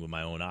ever seen with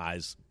my own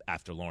eyes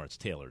after Lawrence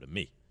Taylor to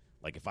me.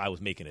 Like if I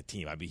was making a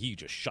team, he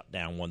just shut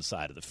down one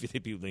side of the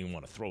field. People didn't even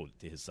want to throw it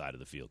to his side of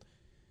the field.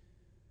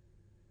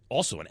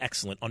 Also, an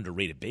excellent,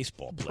 underrated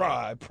baseball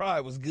player.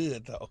 Pride was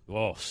good, though.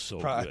 Oh, so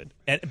good.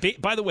 And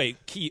by the way,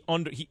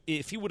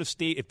 if he would have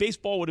stayed, if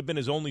baseball would have been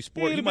his only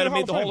sport, he might have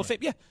made the Hall of Fame.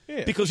 Yeah,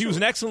 because he was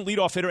an excellent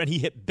leadoff hitter, and he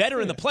hit better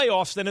in the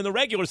playoffs than in the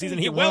regular season.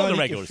 He hit well in the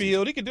regular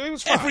season. He could do. He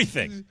was fine.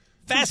 Everything.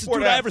 Fastest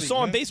dude I ever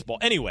saw in baseball.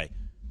 Anyway,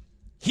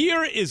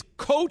 here is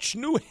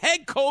new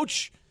head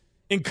coach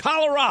in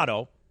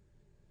Colorado,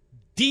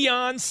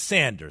 Deion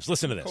Sanders.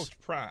 Listen to this. Coach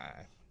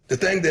Pride. The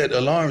thing that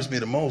alarms me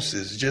the most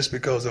is just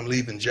because I'm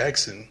leaving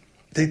Jackson,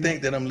 they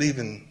think that I'm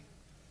leaving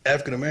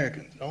African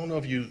American. I don't know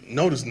if you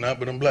noticed or not,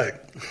 but I'm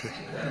black.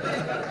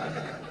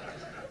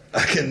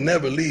 I can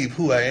never leave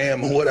who I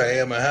am and what I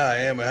am and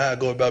how I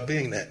go about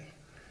being that.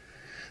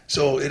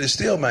 So it is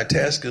still my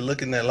task to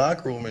look in that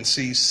locker room and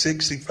see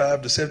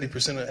 65 to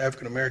 70% of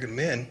African American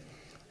men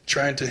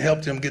trying to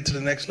help them get to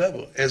the next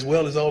level, as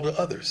well as all the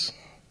others.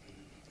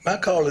 My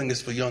calling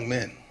is for young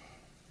men,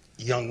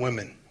 young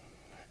women,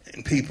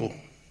 and people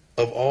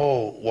of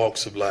all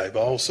walks of life,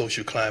 all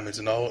social climates,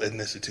 and all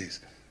ethnicities.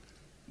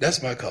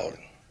 That's my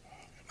calling.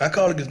 My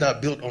calling is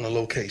not built on a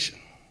location.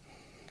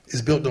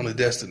 It's built on a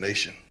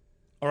destination.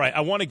 All right,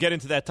 I want to get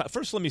into that.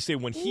 First, let me say,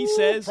 when he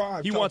says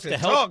he wants to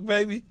help,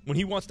 baby. When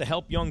he wants to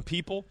help young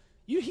people,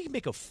 he can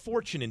make a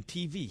fortune in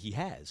TV. He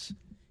has.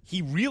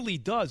 He really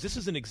does. This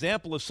is an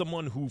example of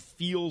someone who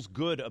feels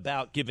good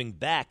about giving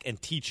back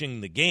and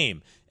teaching the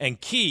game.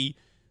 And Key,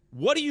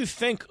 what do you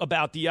think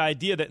about the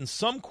idea that in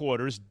some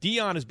quarters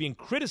Deion is being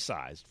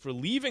criticized for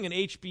leaving an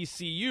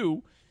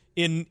HBCU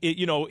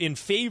in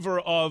favor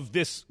of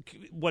this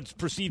what's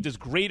perceived as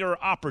greater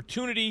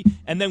opportunity,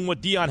 and then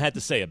what Deion had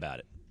to say about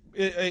it?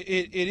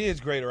 It is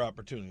greater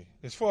opportunity.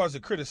 As far as the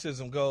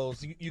criticism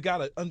goes, you got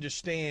to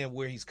understand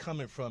where he's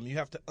coming from. You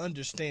have to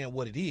understand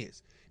what it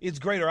is. It's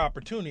greater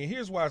opportunity.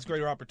 Here's why it's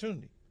greater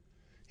opportunity.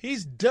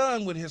 He's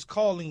done what his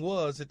calling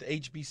was at the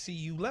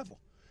HBCU level.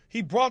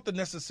 He brought the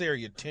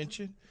necessary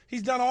attention.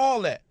 He's done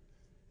all that.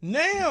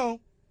 Now,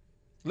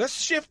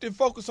 let's shift and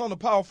focus on the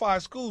Power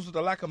 5 schools with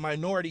the lack of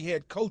minority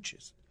head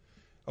coaches,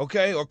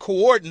 okay, or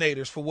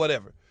coordinators for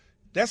whatever.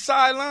 That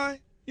sideline,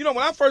 when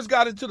I first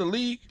got into the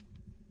league,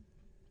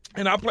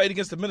 and I played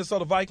against the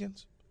Minnesota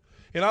Vikings,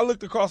 and I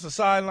looked across the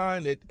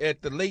sideline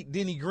at the late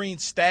Denny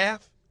Green's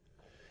staff,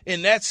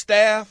 and that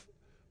staff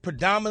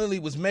predominantly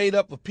was made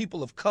up of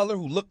people of color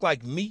who looked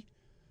like me.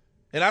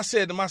 And I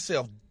said to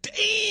myself,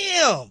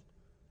 damn,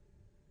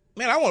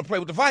 man, I want to play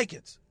with the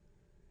Vikings.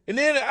 And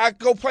then I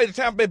go play the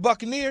Tampa Bay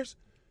Buccaneers,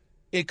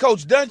 and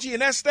Coach Dungy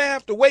and that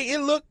staff, the way it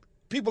looked,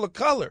 people of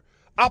color,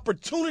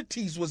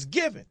 opportunities was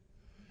given.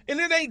 And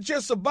it ain't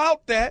just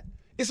about that.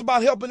 It's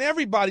about helping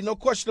everybody, no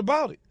question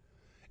about it.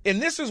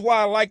 And this is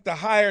why I like to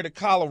hire the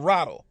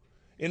Colorado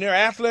and their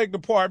athletic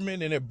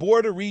department and their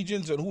board of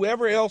regions and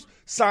whoever else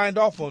signed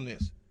off on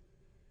this.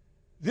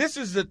 This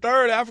is the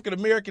third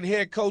African-American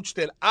head coach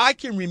that I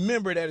can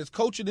remember that is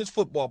coaching this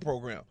football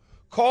program.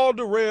 Carl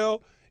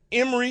Durrell,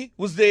 Emory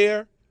was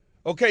there.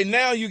 Okay,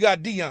 now you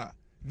got Deion.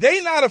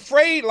 They not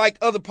afraid like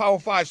other Power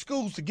 5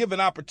 schools to give an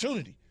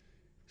opportunity.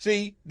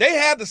 See, they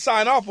had to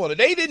sign off on it.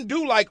 They didn't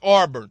do like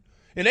Auburn,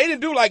 and they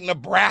didn't do like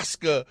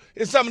Nebraska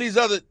and some of these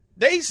other.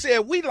 They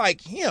said, we like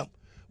him.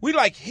 We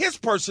like his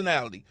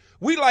personality.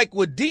 We like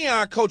what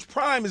Deion, Coach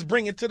Prime, is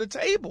bringing to the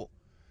table.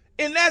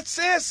 And that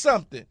says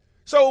something.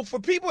 So for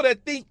people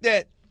that think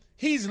that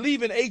he's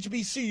leaving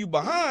HBCU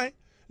behind,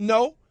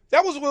 no,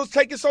 that was what was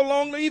taking so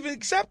long to even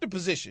accept the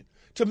position,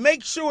 to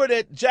make sure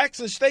that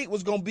Jackson State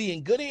was going to be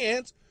in good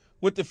hands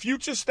with the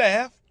future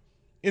staff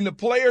and the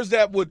players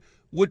that would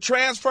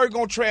transfer,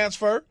 going to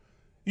transfer.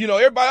 You know,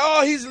 everybody,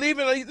 oh, he's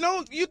leaving.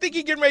 No, you think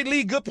he's getting ready to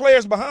leave good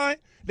players behind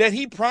that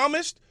he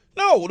promised?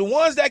 No, the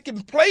ones that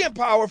can play in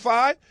Power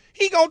 5,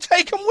 he going to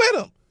take them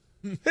with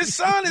him. His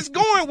son is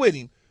going with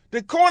him.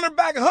 The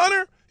cornerback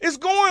Hunter is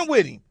going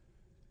with him.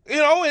 You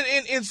know,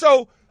 and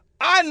so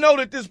I know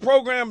that this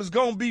program is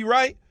going to be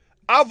right.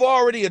 I've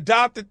already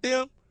adopted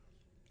them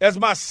as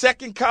my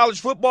second college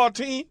football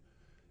team.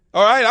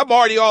 All right, I'm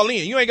already all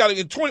in. You ain't got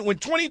to, when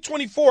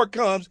 2024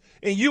 comes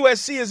and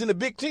USC is in the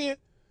Big Ten,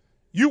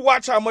 you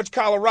watch how much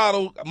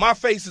Colorado, my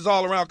face is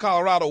all around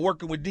Colorado,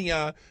 working with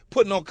Deion,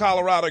 putting on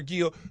Colorado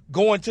gear,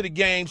 going to the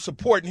game,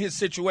 supporting his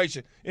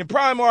situation. And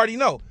Prime already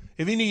know,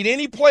 if he need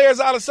any players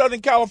out of Southern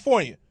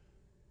California,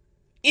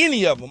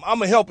 any of them, I'm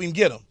going to help him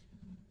get them.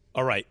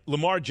 All right,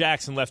 Lamar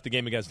Jackson left the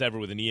game against Denver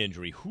with a knee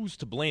injury. Who's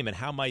to blame, and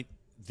how might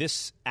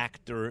this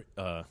actor,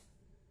 how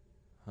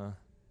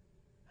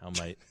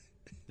might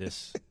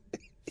this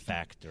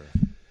factor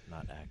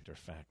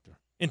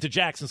into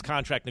Jackson's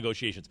contract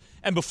negotiations?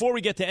 And before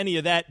we get to any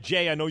of that,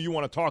 Jay, I know you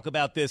want to talk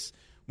about this.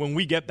 When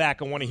we get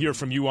back, I want to hear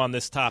from you on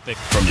this topic.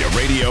 From your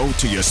radio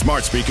to your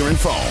smart speaker and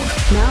phone.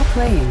 Now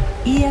playing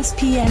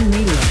ESPN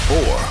Radio.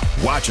 Or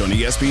watch on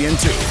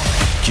ESPN2.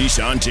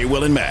 Keyshawn, J.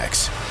 Will, and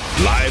Max.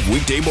 Live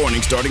weekday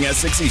morning starting at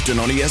 6 Eastern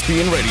on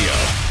ESPN Radio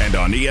and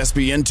on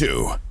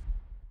ESPN2.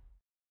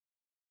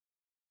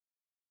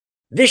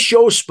 This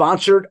show is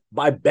sponsored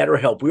by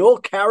BetterHelp. We all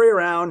carry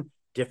around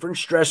different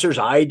stressors.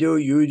 I do,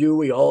 you do,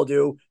 we all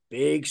do,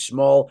 big,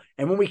 small.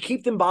 And when we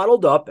keep them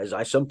bottled up, as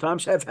I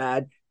sometimes have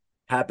had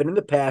happen in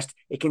the past,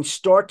 it can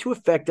start to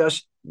affect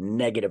us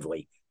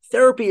negatively.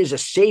 Therapy is a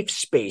safe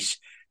space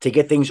to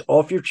get things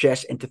off your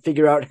chest and to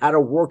figure out how to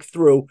work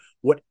through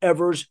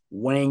whatever's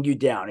weighing you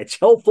down. It's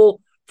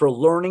helpful for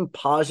learning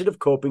positive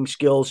coping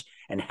skills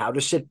and how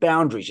to set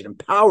boundaries. It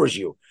empowers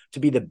you to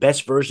be the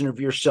best version of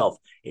yourself.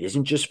 It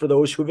isn't just for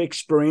those who've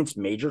experienced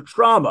major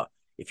trauma.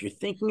 If you're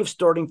thinking of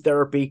starting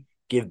therapy,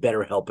 give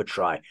BetterHelp a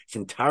try. It's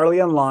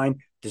entirely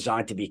online,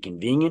 designed to be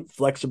convenient,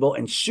 flexible,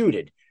 and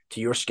suited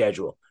to your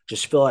schedule.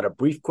 Just fill out a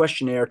brief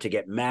questionnaire to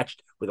get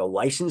matched with a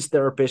licensed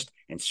therapist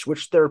and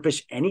switch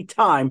therapists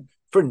anytime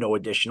for no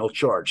additional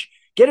charge.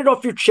 Get it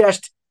off your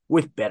chest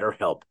with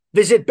BetterHelp.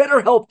 Visit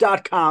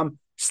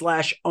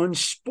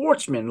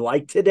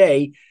BetterHelp.com/unsportsmanlike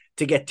today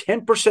to get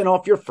 10%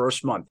 off your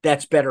first month.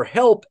 That's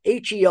BetterHelp,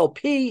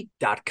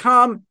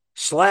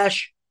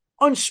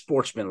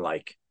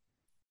 HELP.com/unsportsmanlike.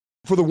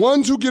 For the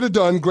ones who get it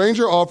done,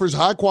 Grainger offers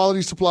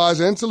high-quality supplies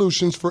and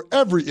solutions for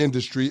every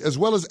industry, as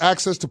well as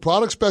access to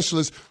product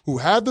specialists who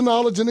have the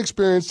knowledge and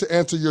experience to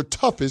answer your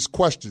toughest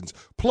questions.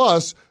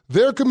 Plus,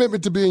 their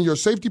commitment to being your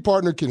safety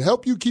partner can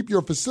help you keep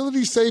your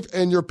facility safe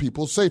and your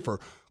people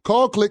safer.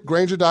 Call, click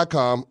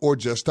Grainger.com, or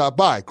just stop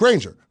by.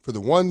 Grainger, for the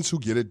ones who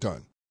get it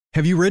done.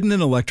 Have you ridden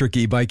an electric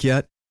e-bike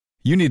yet?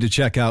 You need to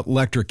check out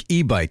Electric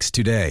E-Bikes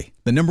today,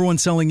 the #1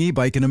 selling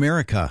e-bike in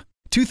America.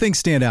 Two things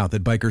stand out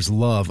that bikers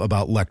love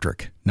about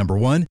Electric. Number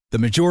one, the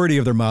majority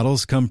of their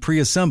models come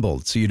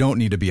pre-assembled, so you don't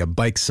need to be a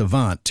bike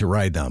savant to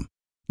ride them.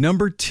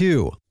 Number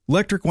two,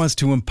 Electric wants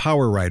to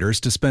empower riders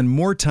to spend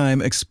more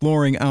time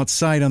exploring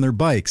outside on their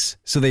bikes,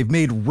 so they've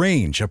made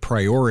range a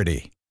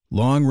priority.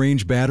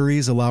 Long-range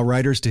batteries allow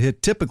riders to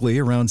hit typically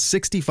around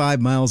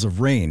 65 miles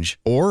of range,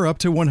 or up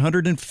to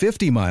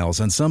 150 miles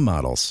on some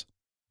models.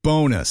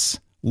 Bonus,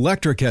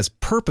 Electric has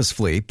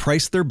purposefully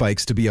priced their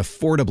bikes to be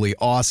affordably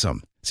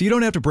awesome, so you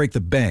don't have to break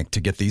the bank to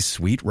get these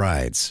sweet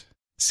rides.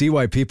 See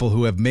why people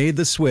who have made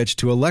the switch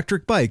to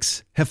electric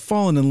bikes have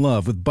fallen in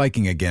love with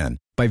biking again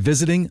by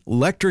visiting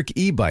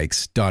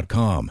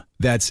electricebikes.com.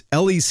 That's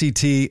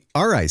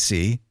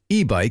LECTRIC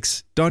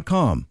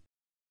ebikes.com.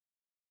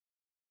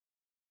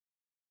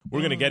 We're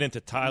going to get into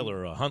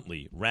Tyler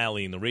Huntley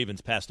rallying the Ravens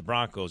past the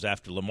Broncos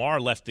after Lamar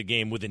left the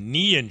game with a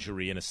knee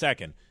injury in a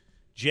second.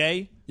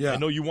 Jay, I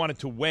know you wanted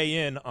to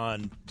weigh in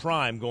on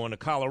Prime going to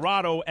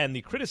Colorado and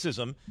the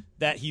criticism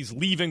that he's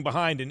leaving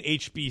behind in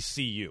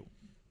HBCU.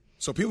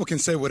 So people can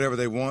say whatever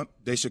they want.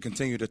 They should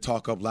continue to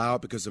talk up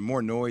loud because the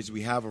more noise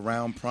we have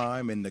around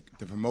Prime and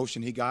the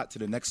promotion he got to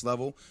the next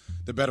level,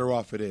 the better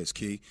off it is,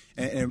 Key.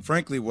 And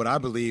frankly, what I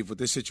believe with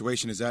this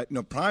situation is that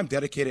Prime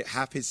dedicated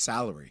half his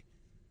salary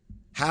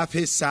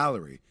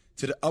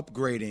to the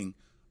upgrading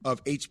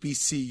of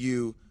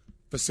HBCU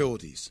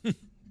facilities.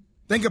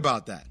 Think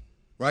about that,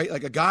 right?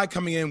 Like a guy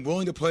coming in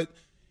willing to put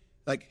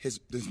like his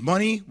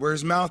money where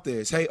his mouth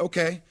is. Hey,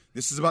 okay,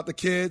 this is about the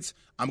kids.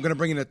 I'm going to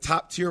bring in a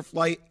top-tier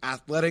flight,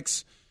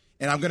 athletics,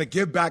 and I'm going to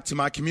give back to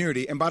my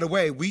community. And by the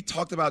way, we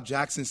talked about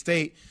Jackson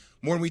State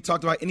more than we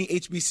talked about any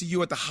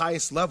HBCU at the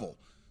highest level.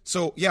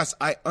 So, yes,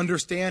 I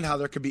understand how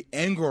there could be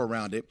anger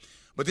around it,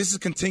 but this is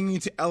continuing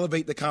to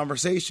elevate the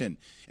conversation.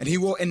 And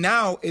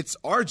now it's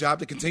our job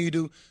to continue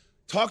to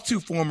talk to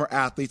former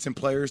athletes and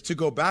players to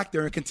go back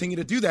there and continue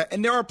to do that.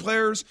 And there are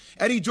players,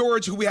 Eddie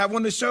George, who we have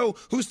on the show,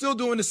 who's still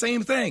doing the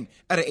same thing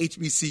at an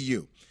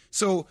HBCU.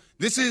 So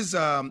this is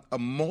a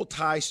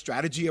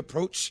multi-strategy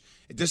approach.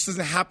 It just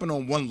doesn't happen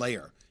on one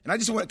layer. And I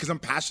just want, because I'm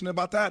passionate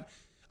about that,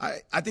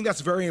 I think that's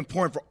very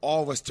important for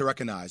all of us to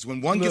recognize. When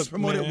one gets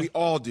promoted, we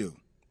all do.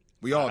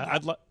 We all do.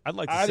 I'd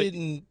like to I say,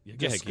 didn't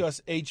discuss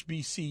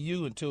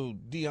HBCU until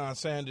Deion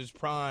Sanders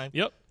Prime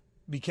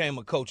became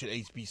a coach at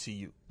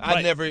HBCU.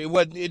 Right. It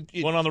wasn't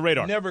on the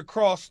radar. Never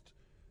crossed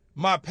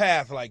my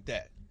path like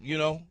that.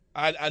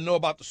 I know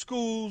about the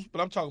schools, but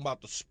I'm talking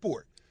about the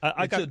sport.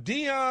 Until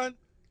Deion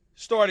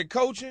started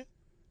coaching,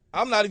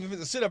 I'm not even going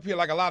to sit up here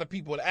like a lot of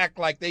people that act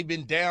like they've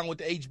been down with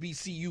the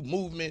HBCU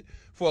movement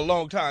for a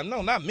long time.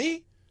 No, not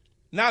me.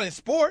 Not in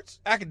sports.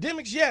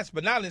 Academics, yes,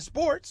 but not in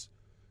sports.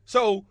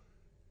 So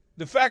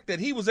the fact that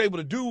he was able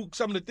to do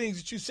some of the things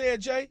that you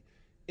said, Jay,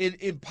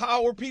 it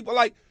empower people.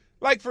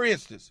 Like for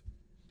instance,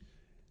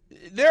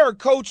 there are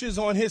coaches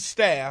on his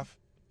staff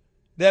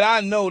that I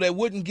know that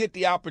wouldn't get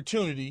the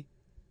opportunity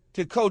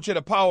to coach at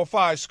a Power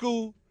 5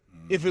 school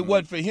if it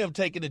wasn't for him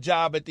taking the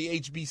job at the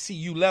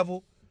HBCU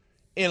level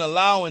and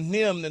allowing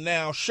them to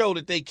now show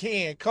that they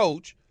can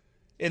coach.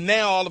 And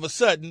now all of a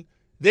sudden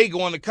they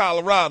go into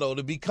Colorado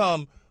to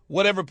become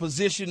whatever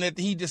position that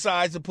he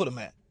decides to put them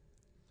at.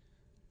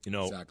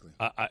 Exactly.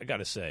 I got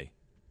to say,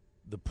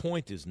 the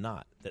point is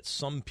not that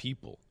some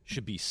people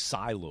should be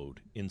siloed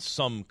in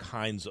some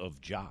kinds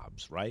of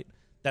jobs, right?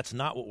 That's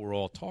not what we're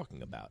all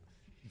talking about.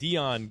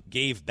 Deion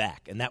gave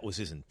back, and that was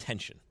his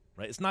intention.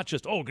 Right? It's not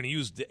just, we're going to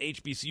use the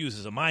HBCUs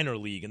as a minor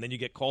league, and then you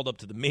get called up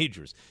to the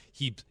majors.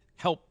 He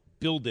helped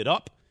build it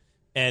up,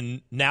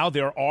 and now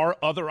there are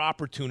other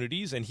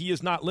opportunities, and he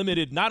is not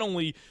limited not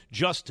only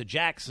just to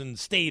Jackson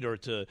State or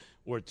to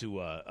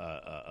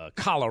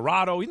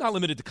Colorado. He's not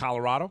limited to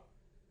Colorado.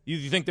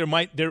 You think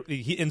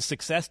in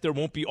success there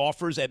won't be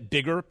offers at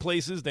bigger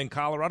places than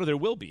Colorado? There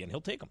will be, and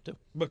he'll take them too.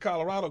 But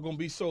Colorado gonna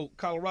be so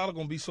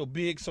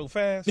big so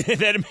fast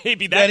that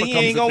maybe that he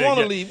ain't gonna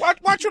want to leave.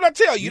 Watch what I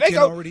tell you.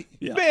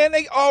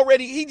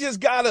 He just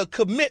got a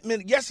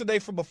commitment yesterday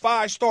from a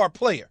 5-star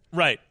player.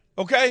 Right.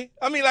 Okay.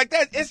 I mean, like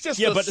that. It's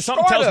just but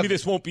something tells me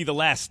this won't be the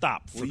last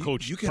stop for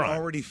Coach. You can Prime.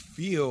 already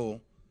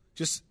feel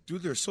just through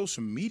their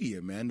social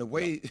media, man. The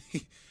way.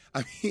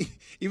 I mean,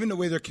 even the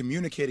way they're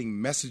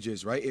communicating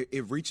messages, right?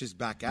 It reaches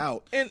back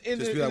out. And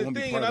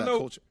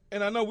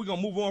I know we're gonna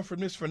move on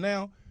from this for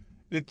now.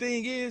 The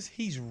thing is,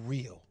 he's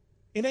real.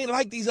 It ain't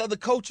like these other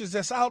coaches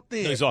that's out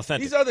there. No, he's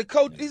authentic.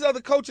 These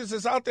other coaches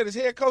that's out there, as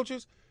head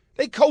coaches,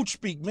 they coach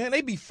speak, man.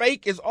 They be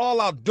fake as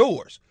all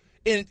outdoors,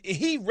 and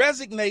he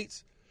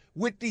resonates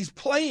with these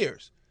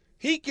players.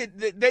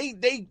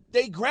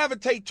 They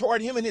gravitate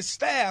toward him and his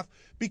staff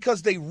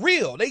because they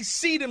real. They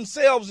see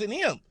themselves in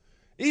him.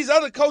 These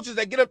other coaches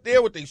that get up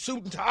there with their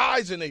suit and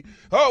ties and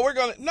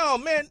no,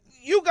 man,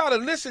 you got to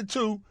listen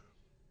to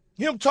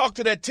him talk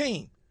to that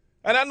team.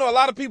 And I know a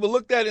lot of people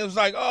looked at it and was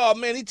like, oh,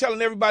 man, he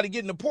telling everybody to get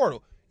in the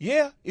portal.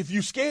 Yeah, if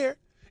you scared.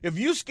 If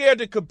you scared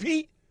to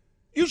compete,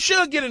 you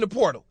should get in the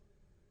portal.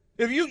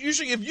 If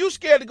you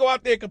scared to go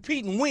out there and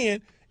compete and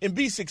win and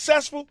be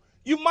successful,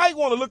 you might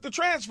want to look to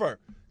transfer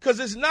because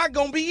it's not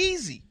going to be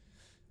easy.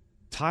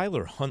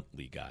 Tyler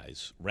Huntley,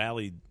 guys,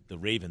 rallied the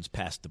Ravens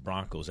past the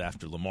Broncos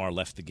after Lamar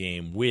left the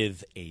game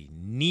with a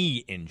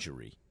knee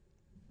injury.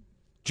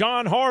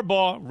 John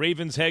Harbaugh,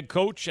 Ravens head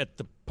coach, at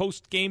the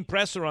post-game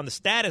presser on the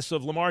status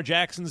of Lamar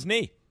Jackson's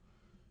knee.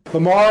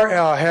 Lamar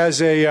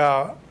has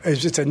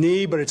it's a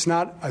knee, but it's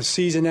not a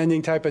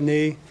season-ending type of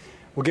knee.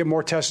 We'll get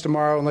more tests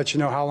tomorrow and let you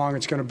know how long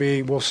it's going to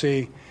be. We'll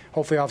see.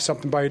 Hopefully I'll have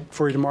something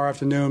for you tomorrow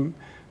afternoon,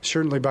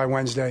 certainly by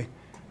Wednesday.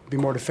 Be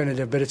more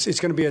definitive. But it's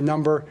going to be a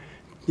number,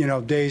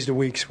 days to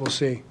weeks. We'll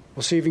see.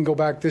 We'll see if he can go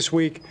back this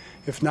week.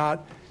 If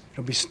not,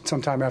 it'll be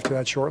sometime after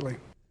that shortly.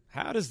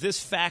 How does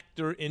this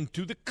factor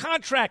into the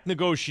contract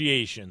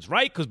negotiations,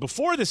 right? Because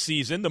before the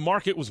season, the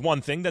market was one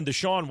thing. Then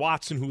Deshaun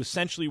Watson, who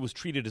essentially was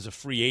treated as a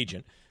free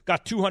agent,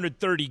 got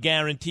 $230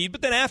 guaranteed.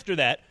 But then after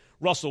that,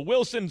 Russell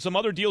Wilson. Some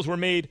other deals were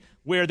made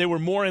where they were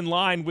more in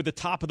line with the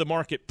top of the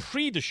market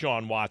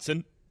pre-Deshaun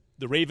Watson.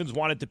 The Ravens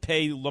wanted to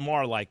pay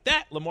Lamar like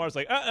that. Lamar's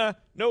like,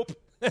 nope.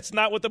 That's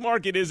not what the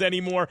market is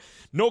anymore.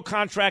 No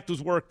contract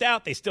was worked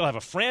out. They still have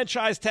a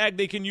franchise tag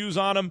they can use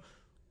on him.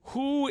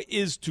 Who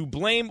is to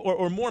blame?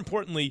 Or more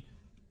importantly,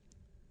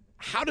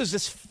 how does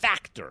this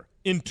factor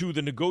into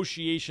the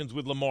negotiations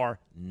with Lamar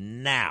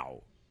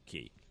now,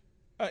 Key?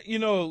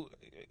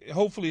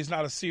 Hopefully it's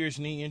not a serious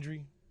knee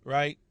injury,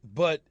 right?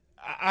 But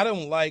I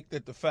don't like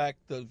that the fact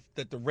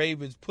that the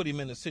Ravens put him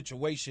in a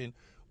situation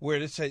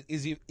where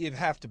it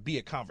have to be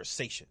a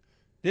conversation.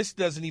 This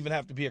doesn't even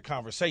have to be a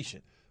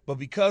conversation. But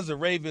because the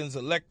Ravens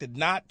elected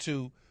not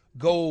to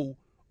go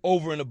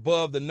over and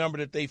above the number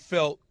that they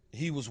felt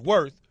he was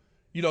worth,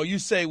 you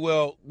say,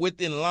 well,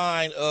 within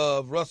line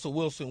of Russell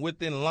Wilson,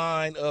 within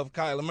line of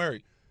Kyler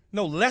Murray.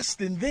 No, less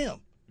than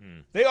them.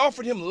 They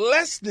offered him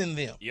less than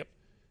them. Yep.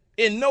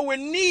 And nowhere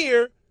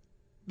near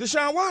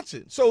Deshaun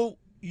Watson. So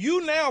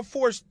you now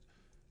forced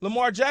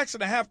Lamar Jackson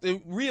to have to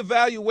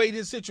reevaluate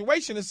his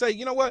situation and say,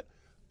 you know what,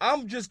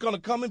 I'm just going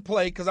to come and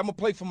play because I'm going to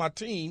play for my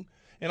team.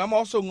 And I'm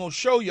also going to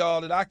show y'all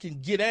that I can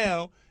get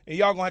down and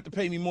y'all going to have to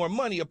pay me more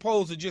money,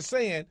 opposed to just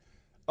saying,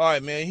 all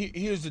right, man,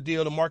 here's the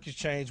deal. The market's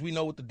changed. We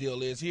know what the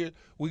deal is. Here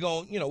we're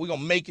going to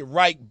make it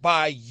right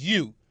by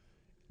you.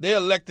 They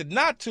elected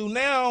not to.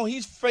 Now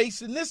he's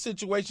facing this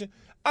situation.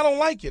 I don't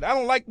like it. I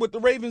don't like what the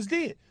Ravens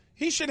did.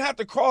 He shouldn't have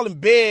to crawl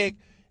and beg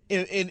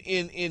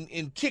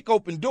and kick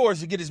open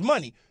doors to get his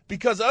money,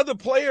 because other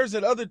players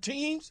at other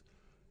teams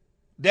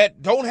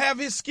that don't have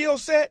his skill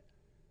set,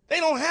 they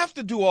don't have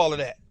to do all of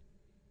that.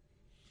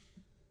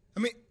 I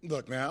mean,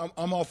 look, man,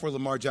 I'm all for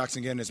Lamar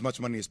Jackson getting as much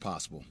money as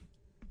possible.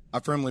 I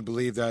firmly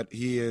believe that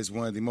he is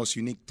one of the most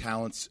unique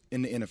talents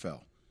in the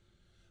NFL.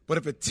 But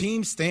if a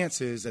team's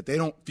stance is that they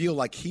don't feel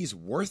like he's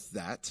worth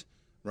that,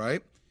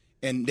 right,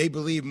 and they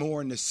believe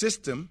more in the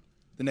system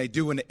than they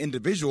do in the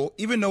individual,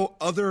 even though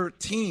other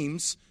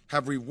teams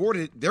have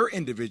rewarded their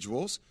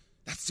individuals,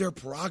 that's their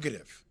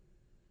prerogative.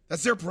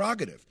 That's their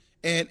prerogative.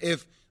 And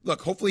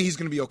hopefully he's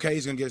going to be okay.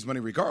 He's going to get his money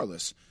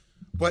regardless.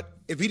 But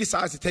if he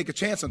decides to take a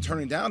chance on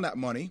turning down that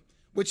money,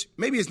 which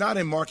maybe is not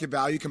in market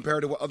value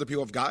compared to what other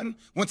people have gotten,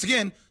 once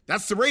again,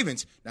 that's the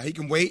Ravens. Now he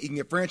can wait. He can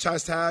get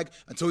franchise tag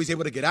until he's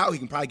able to get out. He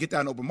can probably get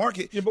that in open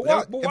market. Yeah, but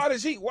why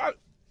does he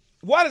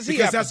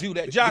have to do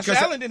that? Josh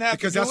Allen didn't have to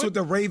do it. Because that's what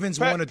the Ravens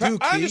want to do,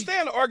 Key. I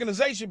understand the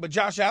organization, but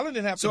Josh Allen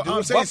didn't have to do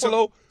it.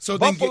 Buffalo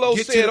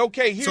said,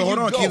 okay, here you go. So hold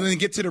on, Key, then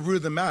get to the root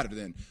of the matter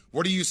then.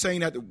 What are you saying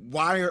that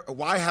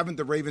why haven't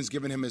the Ravens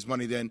given him his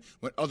money then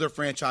when other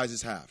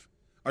franchises have?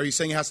 Are you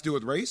saying it has to do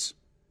with race?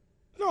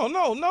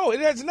 No. It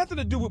has nothing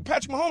to do with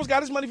Patrick Mahomes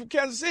got his money from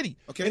Kansas City.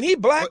 Okay. And he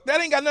black.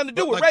 That ain't got nothing to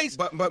do with race.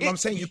 But I'm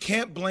saying you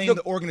can't blame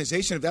the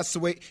organization if that's the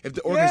way. If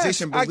the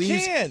organization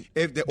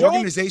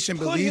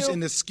believes in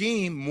the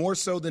scheme more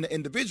so than the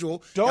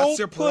individual, that's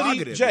their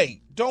prerogative.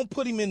 Don't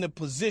put him in the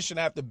position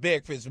to have to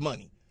beg for his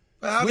money.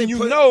 When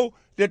you know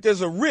that there's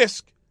a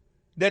risk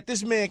that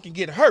this man can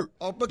get hurt.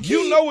 But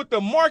you know what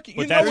the market.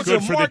 But that's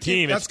good for the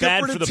team. It's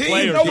bad for the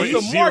players. You know what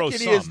the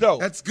market is, though.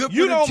 That's good for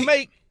the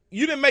team.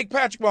 You didn't make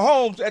Patrick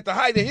Mahomes at the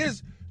height of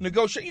his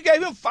negotiation. You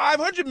gave him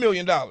 $500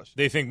 million.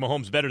 They think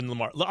Mahomes better than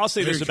Lamar. I'll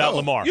say this about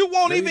Lamar. You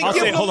won't even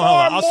give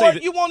Lamar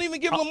You won't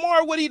even give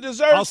Lamar what he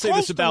deserves. I'll say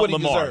this about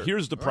Lamar.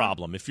 Here's the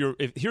problem.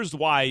 Here's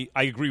why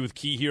I agree with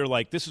Key here.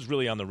 Like, this is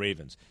really on the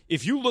Ravens.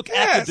 If you look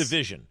at the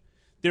division,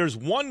 there's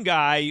one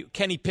guy,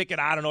 Kenny Pickett.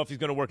 I don't know if he's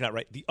going to work out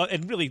right.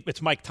 And really,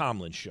 it's Mike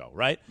Tomlin's show,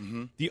 right?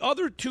 Mm-hmm. The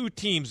other two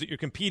teams that you're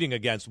competing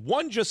against,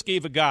 one just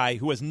gave a guy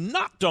who has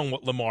not done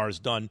what Lamar has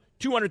done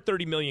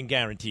 $230 million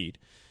guaranteed.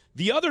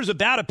 The other's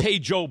about to pay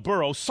Joe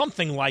Burrow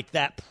something like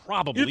that.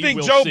 Probably. You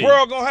think Joe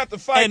Burrow gonna have to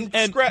fight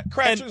and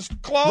scratch his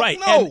claw? Right.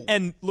 No.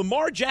 And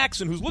Lamar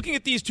Jackson, who's looking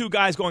at these two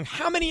guys, going,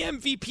 "How many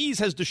MVPs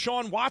has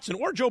Deshaun Watson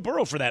or Joe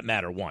Burrow, for that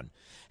matter, won?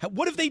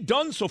 What have they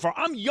done so far?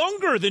 I'm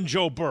younger than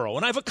Joe Burrow,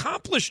 and I've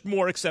accomplished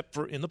more, except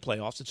for in the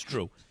playoffs. It's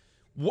true.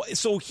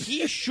 So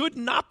he should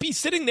not be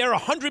sitting there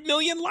 $100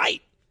 million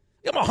light.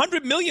 I'm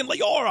 $100 million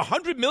light. Or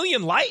 $100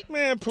 million light?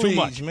 Man, please, too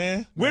much,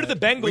 man. Where do the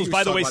Bengals,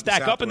 by the way,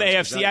 stack up in the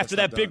AFC after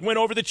that big win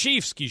over the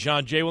Chiefs?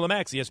 Keyshawn, J. Will and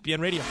Max,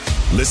 ESPN Radio.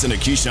 Listen to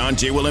Keyshawn,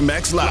 J. Will and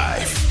Max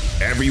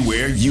live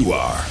everywhere you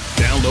are.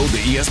 Download the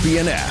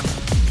ESPN app.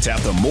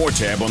 Tap the More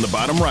tab on the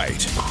bottom right.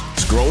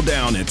 Scroll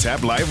down and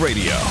tap Live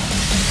Radio.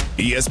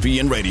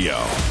 ESPN Radio,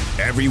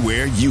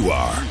 everywhere you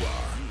are.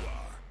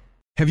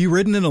 Have you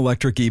ridden an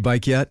electric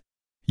e-bike yet?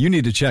 You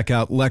need to check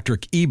out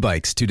Electric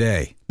E-Bikes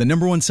today, the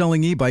 #1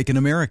 selling e-bike in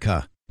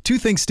America. Two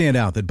things stand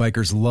out that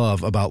bikers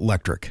love about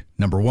Electric.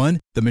 Number one,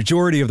 the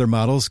majority of their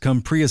models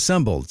come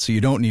pre-assembled, so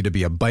you don't need to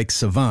be a bike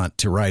savant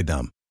to ride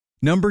them.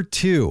 Number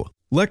two,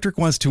 Electric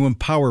wants to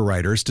empower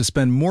riders to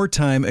spend more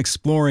time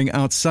exploring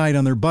outside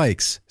on their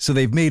bikes, so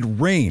they've made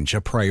range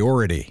a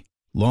priority.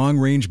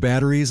 Long-range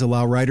batteries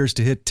allow riders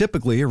to hit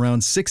typically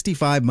around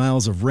 65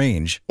 miles of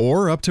range,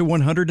 or up to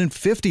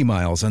 150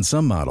 miles on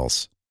some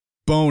models.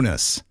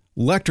 Bonus!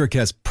 Electric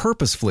has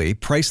purposefully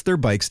priced their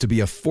bikes to be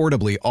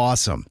affordably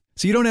awesome,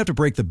 so you don't have to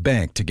break the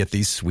bank to get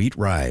these sweet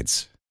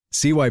rides.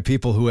 See why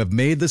people who have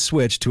made the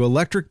switch to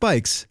electric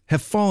bikes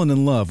have fallen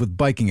in love with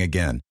biking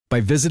again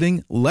by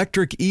visiting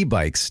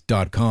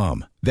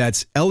lectricebikes.com.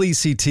 That's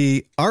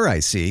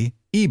LECTRIC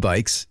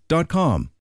ebikes.com.